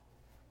white.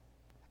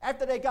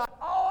 After they got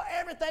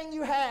everything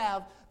you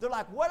have, they're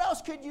like, what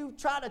else could you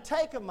try to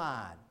take of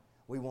mine?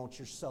 We want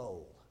your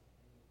soul.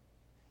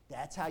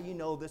 That's how you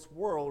know this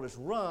world is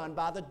run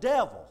by the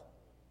devil.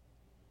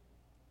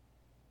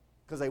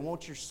 Because they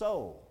want your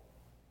soul.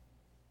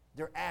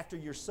 They're after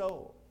your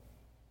soul.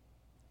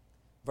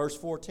 Verse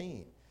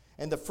 14.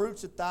 And the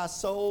fruits that thy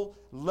soul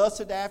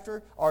lusted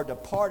after are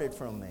departed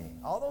from thee.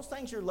 All those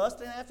things you're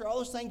lusting after, all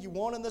those things you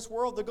want in this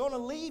world, they're going to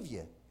leave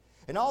you.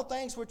 And all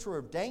things which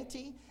were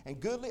dainty and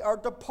goodly are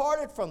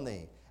departed from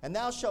thee, and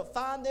thou shalt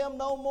find them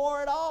no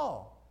more at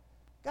all.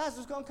 Guys,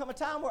 there's going to come a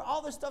time where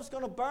all this stuff's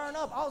going to burn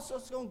up. All this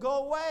stuff's going to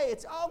go away.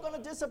 It's all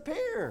going to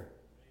disappear.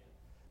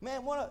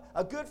 Man,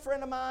 a good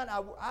friend of mine,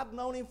 I've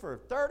known him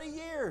for 30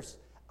 years.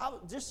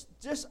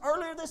 Just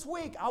earlier this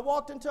week, I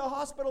walked into a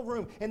hospital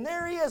room, and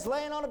there he is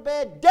laying on a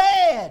bed,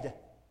 dead.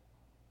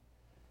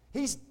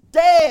 He's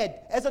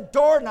dead as a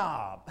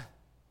doorknob.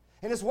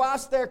 And his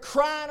wife's there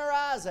crying her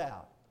eyes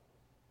out.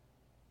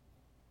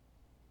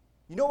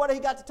 You know what he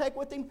got to take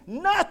with him?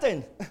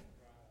 Nothing.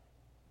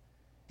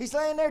 He's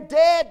laying there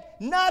dead,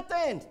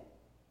 nothing.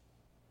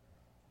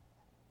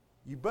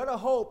 You better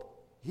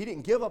hope he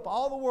didn't give up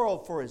all the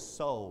world for his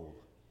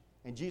soul.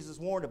 And Jesus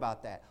warned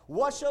about that.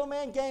 What shall a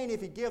man gain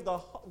if he get the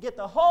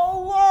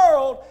whole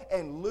world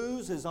and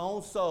lose his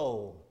own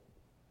soul?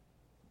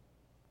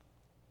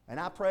 And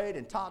I prayed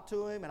and talked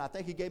to him, and I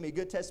think he gave me a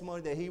good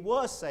testimony that he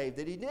was saved,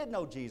 that he did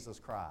know Jesus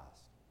Christ.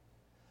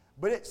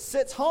 But it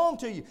sits home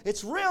to you.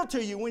 It's real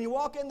to you when you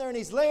walk in there and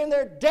he's laying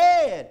there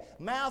dead,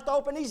 mouth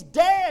open. He's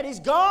dead. He's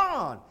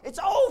gone. It's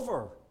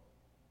over.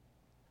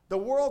 The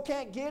world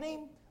can't get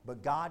him,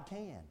 but God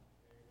can.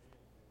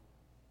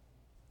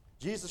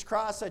 Jesus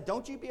Christ said,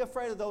 don't you be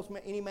afraid of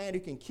any man who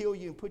can kill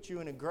you and put you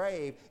in a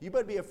grave. You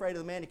better be afraid of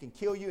the man who can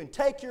kill you and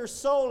take your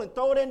soul and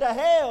throw it into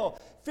hell.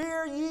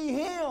 Fear ye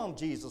him,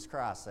 Jesus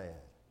Christ said.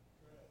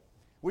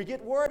 We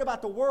get worried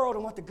about the world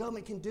and what the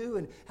government can do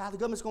and how the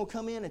government's going to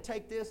come in and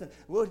take this. And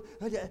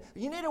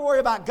you need to worry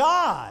about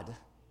God.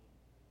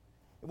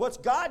 What's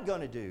God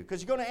going to do?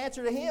 Because you're going to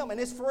answer to him, and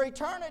it's for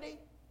eternity.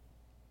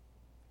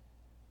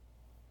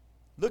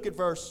 Look at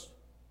verse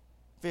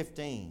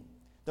 15.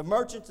 The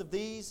merchants of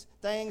these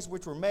things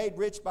which were made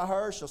rich by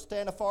her shall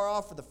stand afar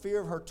off for the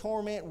fear of her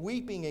torment,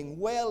 weeping and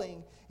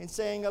wailing, and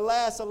saying,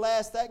 Alas,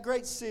 alas, that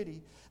great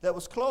city that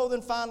was clothed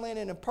in fine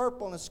linen and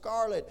purple and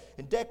scarlet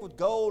and decked with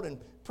gold and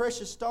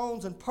precious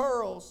stones and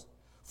pearls.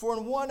 For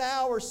in 1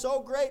 hour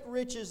so great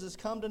riches is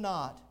come to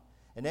naught.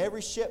 And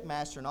every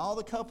shipmaster and all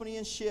the company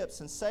in ships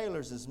and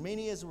sailors, as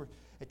many as were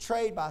at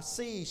trade by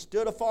sea,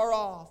 stood afar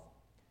off,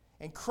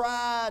 and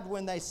cried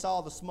when they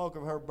saw the smoke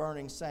of her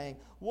burning, saying,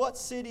 What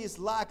city is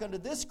like unto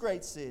this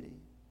great city?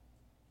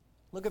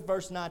 Look at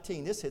verse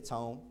 19. This hits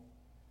home.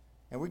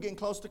 And we're getting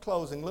close to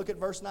closing. Look at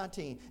verse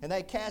 19. And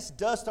they cast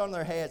dust on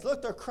their heads.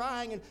 Look, they're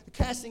crying and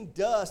casting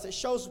dust. It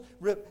shows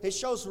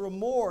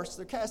remorse.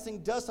 They're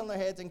casting dust on their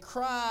heads and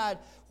cried,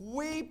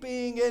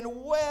 weeping and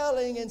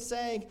wailing and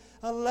saying,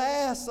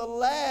 Alas,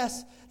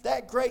 alas,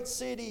 that great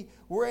city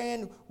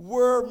wherein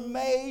were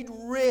made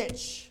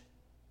rich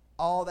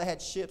all that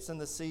had ships in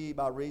the sea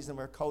by reason of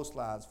her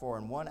coastlines. For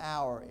in 1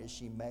 hour is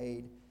she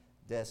made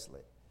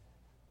desolate.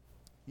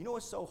 You know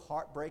what's so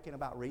heartbreaking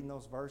about reading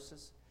those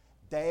verses?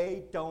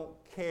 They don't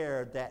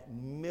care that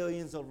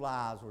millions of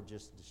lives were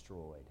just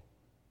destroyed.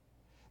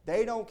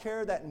 They don't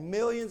care that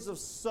millions of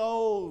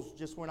souls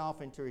just went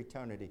off into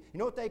eternity. You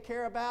know what they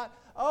care about?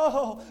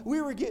 Oh,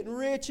 we were getting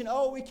rich, and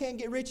we can't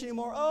get rich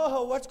anymore.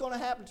 Oh, what's going to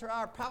happen to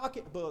our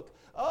pocketbook?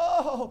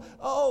 Oh,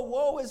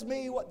 woe is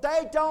me.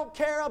 They don't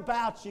care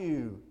about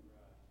you.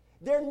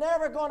 They're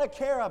never going to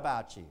care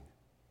about you.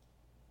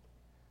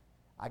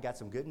 I got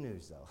some good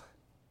news, though.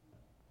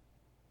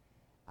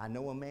 I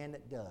know a man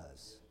that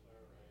does.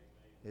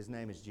 His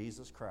name is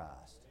Jesus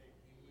Christ.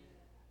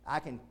 I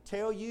can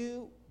tell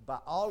you by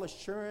all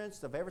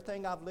assurance of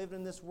everything I've lived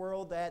in this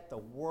world that the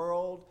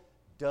world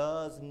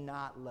does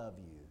not love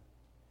you.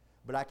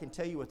 But I can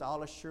tell you with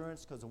all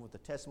assurance, because of what the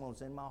testimonies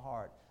in my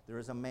heart, there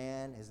is a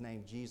man, his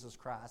name Jesus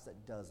Christ,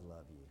 that does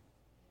love you.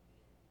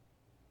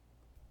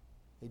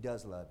 He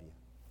does love you.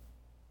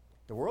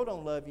 The world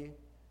don't love you,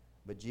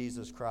 but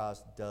Jesus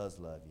Christ does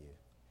love you.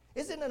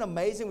 Isn't it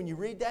amazing when you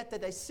read that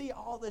they see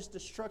all this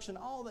destruction,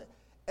 all that,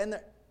 and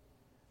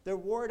They're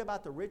worried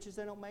about the riches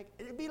they don't make.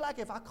 It'd be like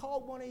if I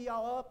called one of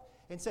y'all up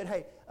and said,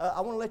 hey,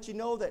 I want to let you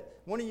know that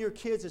one of your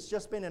kids has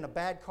just been in a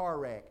bad car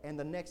wreck, and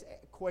the next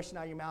question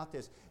out of your mouth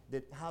is,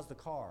 how's the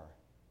car?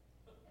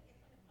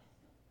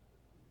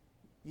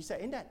 You say,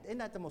 isn't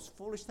that the most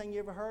foolish thing you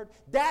ever heard?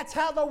 That's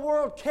how the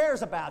world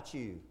cares about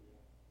you.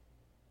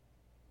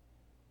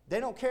 They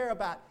don't care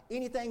about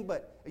anything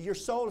but your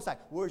soul. It's like,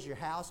 where's your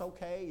house?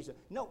 Okay. You say,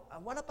 no,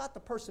 what about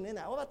the person in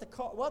that? What about the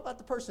car? What about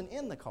the person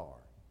in the car?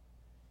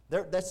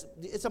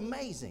 It's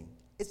amazing.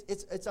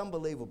 It's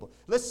unbelievable.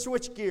 Let's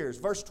switch gears.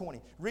 Verse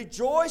 20.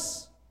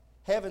 Rejoice,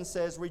 heaven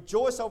says,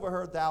 rejoice over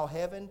her, thou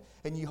heaven,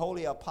 and ye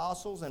holy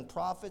apostles and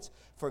prophets,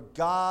 for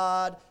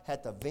God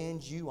hath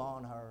avenged you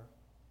on her.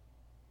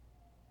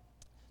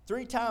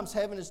 3 times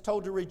heaven is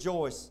told to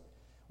rejoice.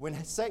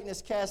 When Satan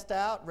is cast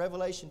out,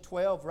 Revelation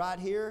 12 right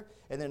here,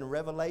 and then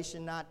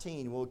Revelation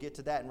 19. We'll get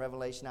to that in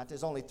Revelation 19.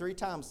 There's only 3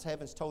 times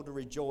heaven's told to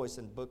rejoice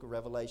in the book of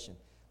Revelation.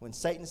 When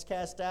Satan's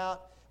cast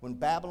out, when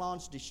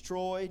Babylon's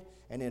destroyed,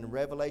 and in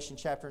Revelation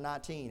chapter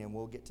 19, and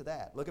we'll get to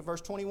that. Look at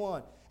verse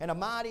 21. And a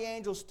mighty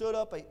angel stood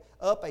up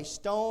a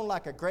stone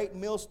like a great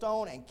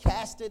millstone and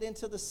cast it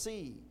into the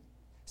sea,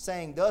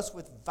 saying, thus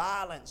with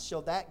violence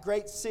shall that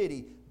great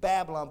city,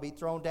 Babylon, be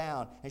thrown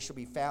down, and shall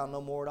be found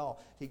no more at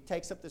all. He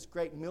takes up this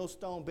great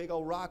millstone, big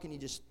old rock, and he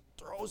just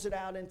throws it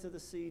out into the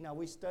sea. Now,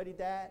 we studied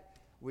that.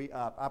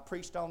 I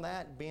preached on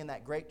that, being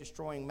that great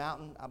destroying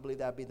mountain. I believe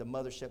that would be the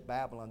mothership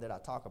Babylon that I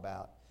talk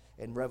about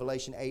in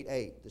Revelation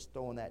 8:8, just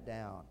throwing that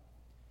down.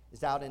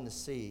 It's out in the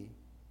sea.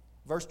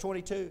 Verse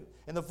 22,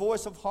 and the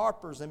voice of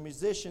harpers and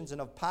musicians and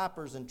of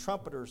pipers and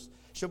trumpeters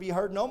shall be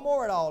heard no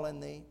more at all in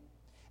thee.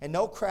 And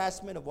no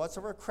craftsman of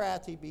whatsoever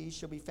craft he be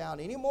shall be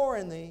found any more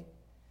in thee.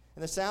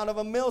 And the sound of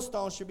a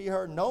millstone shall be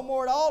heard no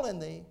more at all in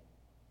thee.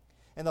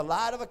 And the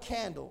light of a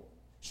candle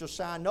shall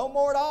shine no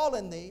more at all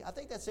in thee. I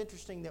think that's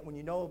interesting that when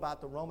you know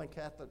about the Roman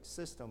Catholic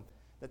system,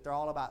 that they're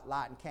all about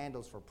lighting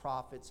candles for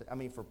prophets,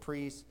 for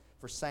priests,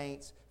 for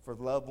saints, for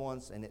loved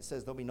ones. And it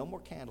says there'll be no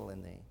more candle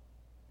in thee.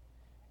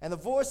 And the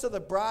voice of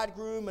the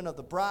bridegroom and of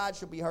the bride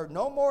shall be heard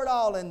no more at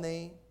all in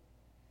thee.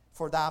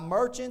 For thy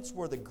merchants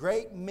were the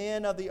great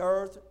men of the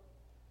earth.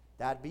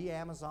 That'd be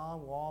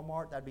Amazon,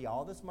 Walmart. That'd be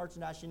all this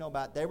merchandise you know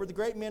about. They were the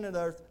great men of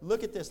the earth.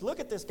 Look at this. Look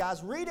at this,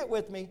 guys. Read it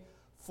with me.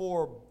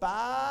 For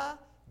by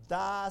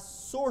thy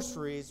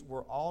sorceries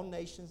were all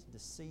nations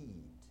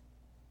deceived.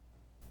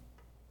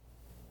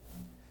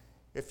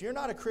 If you're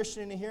not a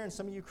Christian in here, and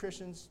some of you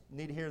Christians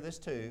need to hear this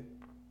too,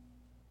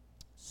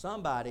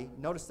 somebody,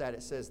 notice that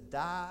it says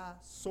thy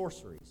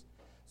sorceries.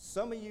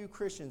 Some of you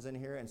Christians in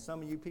here, and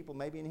some of you people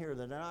maybe in here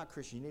that are not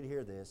Christian, you need to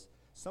hear this.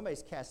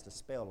 Somebody's cast a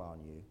spell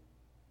on you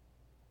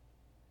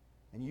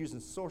and using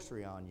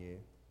sorcery on you,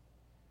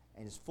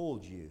 and has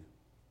fooled you.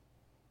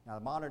 Now,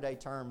 the modern day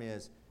term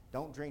is,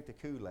 don't drink the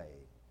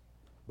Kool-Aid.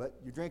 But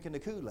you're drinking the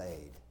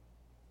Kool-Aid.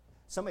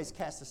 Somebody's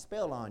cast a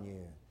spell on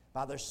you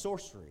by their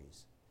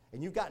sorceries,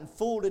 and you've gotten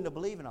fooled into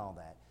believing all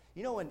that.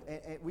 You know, and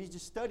we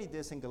just studied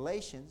this in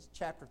Galatians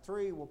chapter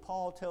 3, where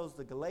Paul tells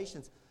the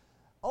Galatians,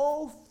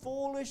 "O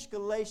foolish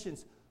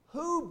Galatians,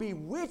 who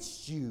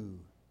bewitched you?"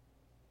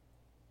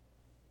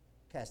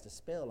 Cast a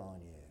spell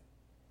on you.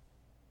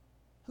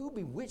 Who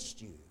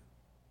bewitched you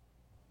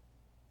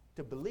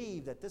to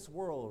believe that this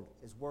world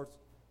is worth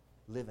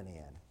living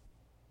in?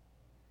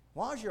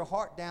 Why is your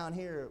heart down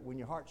here when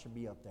your heart should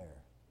be up there?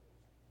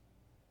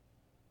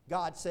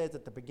 God says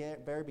at the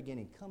very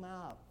beginning, come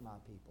out, my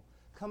people.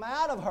 Come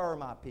out of her,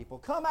 my people.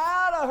 Come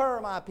out of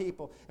her, my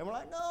people. And we're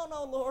like,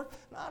 no, Lord.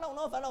 I don't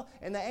know if I know.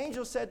 And the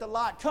angel said to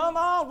Lot, come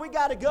on, we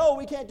got to go.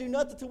 We can't do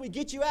nothing until we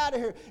get you out of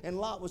here. And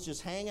Lot was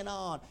just hanging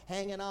on.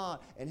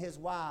 And his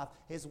wife,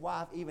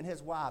 even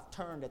his wife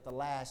turned at the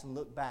last and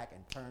looked back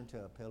and turned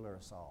to a pillar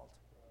of salt.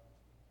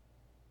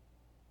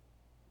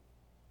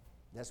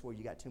 That's where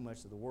you got too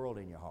much of the world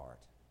in your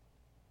heart.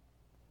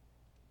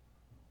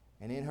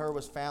 And in her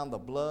was found the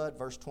blood,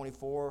 verse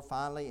 24,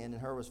 finally, and in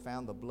her was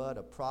found the blood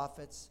of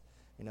prophets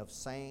and of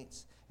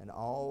saints and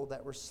all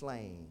that were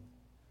slain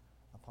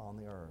upon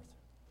the earth.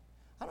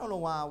 I don't know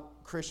why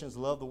Christians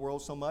love the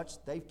world so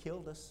much. They've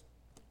killed us.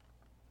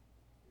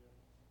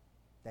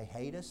 They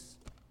hate us.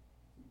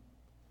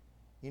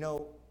 You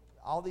know,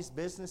 all these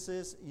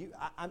businesses,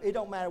 it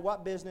don't matter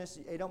what business,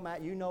 it don't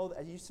matter, you know,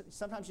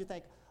 sometimes you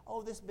think,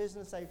 oh, this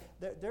business,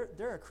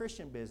 they're a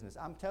Christian business.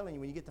 I'm telling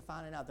you, when you get to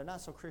finding out, they're not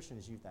so Christian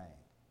as you think.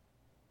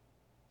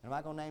 I'm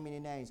not going to name any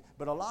names,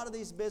 but a lot of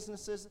these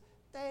businesses,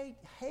 they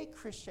hate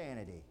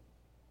Christianity.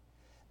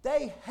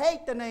 They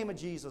hate the name of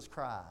Jesus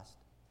Christ.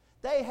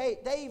 They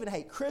even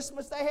hate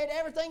Christmas. They hate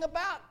everything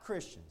about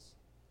Christians.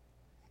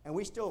 And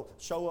we still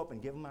show up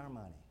and give them our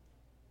money.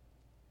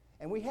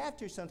 And we have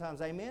to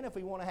sometimes, amen, if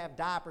we want to have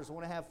diapers,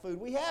 want to have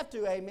food. We have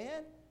to,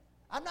 amen.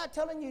 I'm not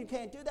telling you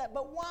can't do that,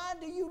 but why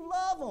do you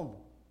love them?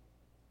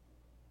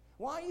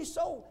 Why are you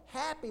so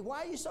happy?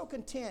 Why are you so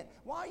content?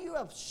 Why are you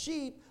a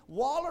sheep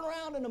walling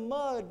around in the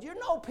mud? You're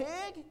no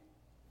pig.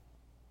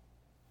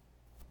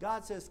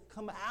 God says,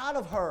 come out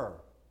of her,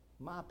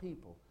 my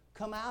people.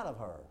 Come out of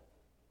her.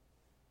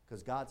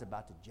 Because God's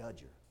about to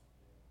judge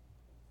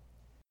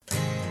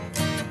her.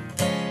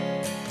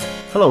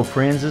 Hello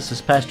friends, this is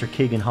Pastor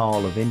Keegan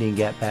Hall of Indian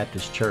Gap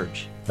Baptist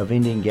Church of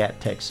Indian Gap,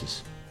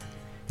 Texas.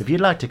 If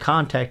you'd like to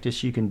contact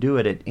us, you can do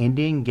it at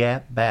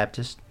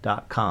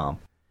IndianGapBaptist.com.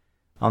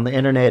 On the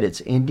internet,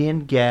 it's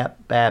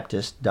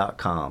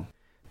IndianGapBaptist.com.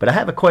 But I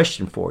have a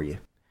question for you.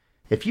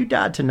 If you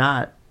died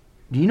tonight,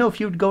 do you know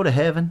if you would go to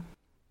heaven?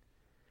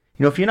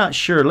 You know, if you're not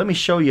sure, let me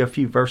show you a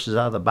few verses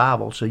out of the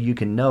Bible so you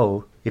can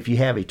know if you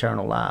have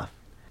eternal life.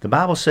 The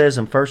Bible says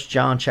in 1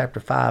 John chapter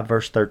 5,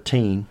 verse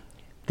 13,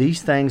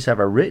 "These things have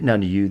I written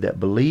unto you that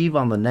believe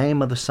on the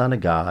name of the Son of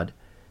God,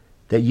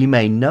 that you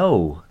may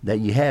know that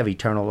you have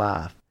eternal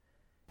life,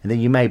 and that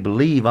you may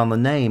believe on the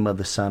name of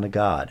the Son of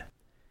God."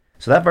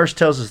 So that verse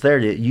tells us there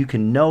that you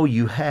can know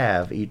you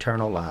have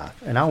eternal life.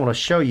 And I want to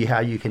show you how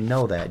you can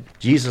know that.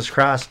 Jesus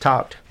Christ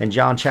talked in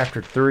John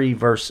chapter 3,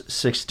 verse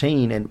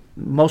 16, and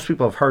most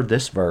people have heard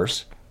this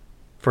verse.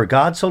 "For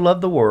God so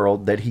loved the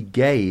world that he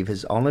gave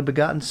his only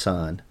begotten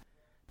Son,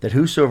 that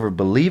whosoever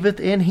believeth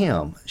in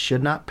him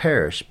should not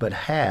perish, but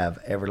have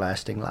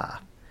everlasting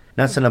life."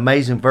 That's an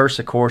amazing verse,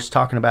 of course,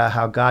 talking about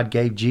how God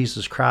gave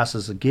Jesus Christ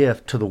as a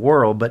gift to the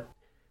world. But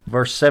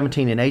verse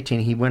 17 and 18,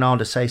 he went on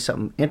to say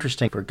something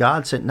interesting. "For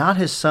God sent not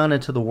his Son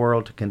into the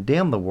world to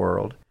condemn the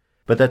world,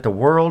 but that the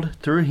world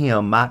through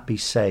him might be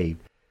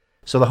saved."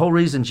 So the whole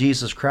reason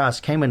Jesus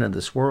Christ came into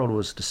this world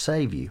was to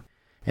save you,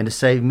 and to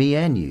save me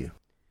and you.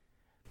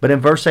 But in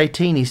verse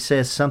 18, he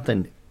says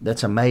something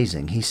that's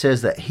amazing. He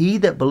says that he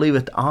that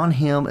believeth on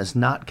him is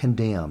not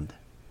condemned.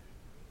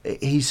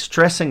 He's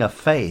stressing a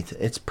faith.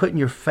 It's putting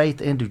your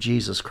faith into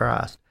Jesus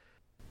Christ.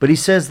 But he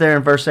says there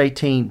in verse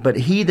 18, "But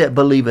he that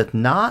believeth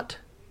not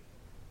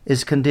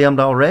is condemned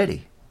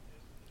already,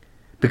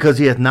 because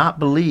he hath not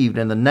believed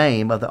in the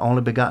name of the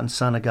only begotten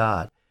Son of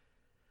God."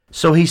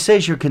 So he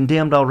says you're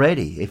condemned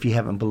already if you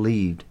haven't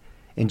believed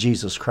in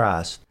Jesus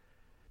Christ.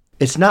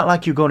 It's not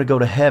like you're going to go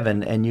to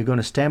heaven and you're going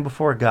to stand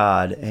before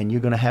God and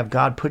you're going to have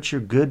God put your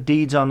good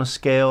deeds on the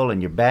scale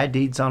and your bad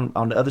deeds on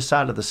the other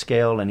side of the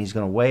scale, and he's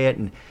going to weigh it,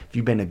 and if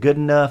you've been a good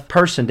enough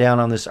person down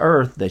on this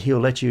earth that he'll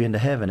let you into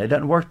heaven. It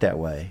doesn't work that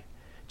way.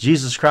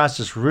 Jesus Christ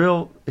is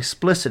real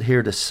explicit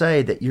here to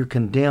say that you're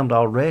condemned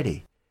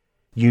already.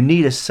 You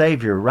need a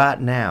Savior right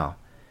now.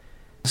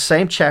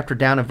 Same chapter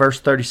down in verse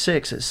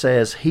 36, it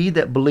says, "He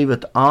that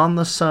believeth on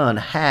the Son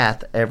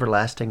hath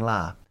everlasting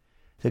life."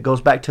 It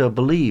goes back to a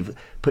believe,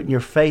 putting your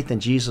faith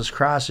in Jesus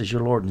Christ as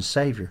your Lord and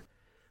Savior.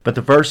 But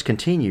the verse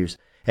continues,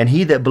 "And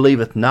he that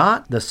believeth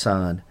not the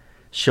Son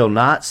shall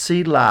not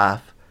see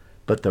life,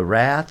 but the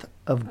wrath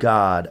of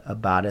God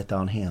abideth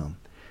on him."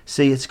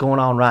 See, it's going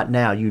on right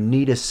now. You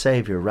need a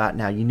Savior right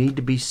now. You need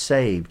to be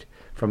saved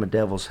from a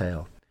devil's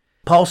hell.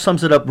 Paul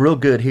sums it up real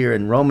good here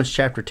in Romans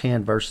chapter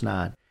 10, verse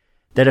 9,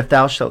 "That if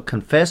thou shalt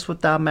confess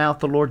with thy mouth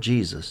the Lord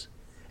Jesus,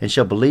 and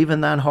shalt believe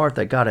in thine heart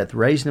that God hath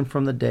raised him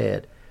from the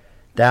dead,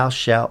 thou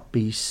shalt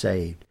be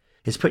saved."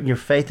 It's putting your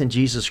faith in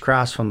Jesus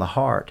Christ from the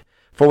heart.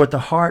 "For with the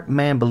heart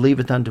man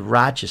believeth unto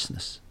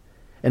righteousness,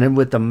 and then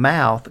with the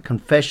mouth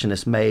confession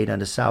is made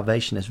unto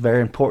salvation." It's very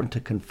important to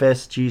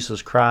confess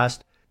Jesus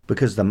Christ,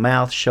 because the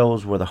mouth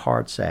shows where the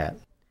heart's at.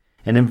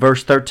 And in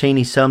verse 13,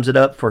 he sums it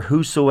up, "For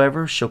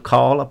whosoever shall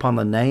call upon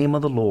the name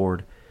of the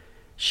Lord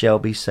shall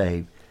be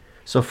saved."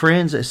 So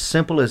friends, as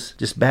simple as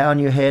just bowing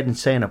your head and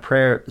saying a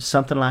prayer,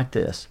 something like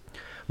this: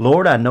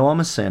 "Lord, I know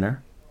I'm a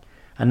sinner.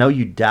 I know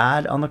you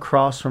died on the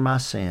cross for my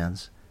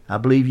sins. I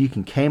believe you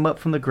came up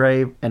from the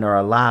grave and are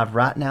alive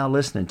right now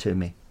listening to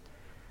me.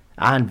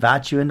 I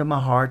invite you into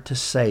my heart to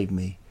save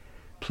me.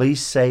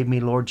 Please save me,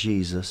 Lord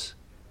Jesus.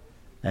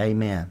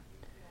 Amen."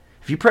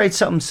 If you prayed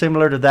something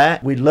similar to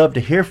that, we'd love to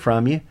hear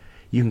from you.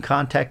 You can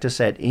contact us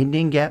at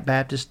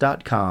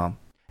IndianGapBaptist.com.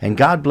 And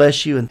God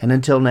bless you, and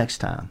until next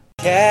time.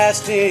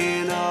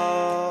 Casting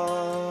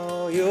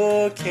all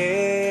your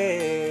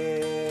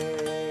care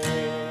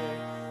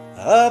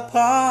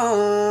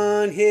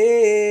upon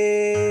him.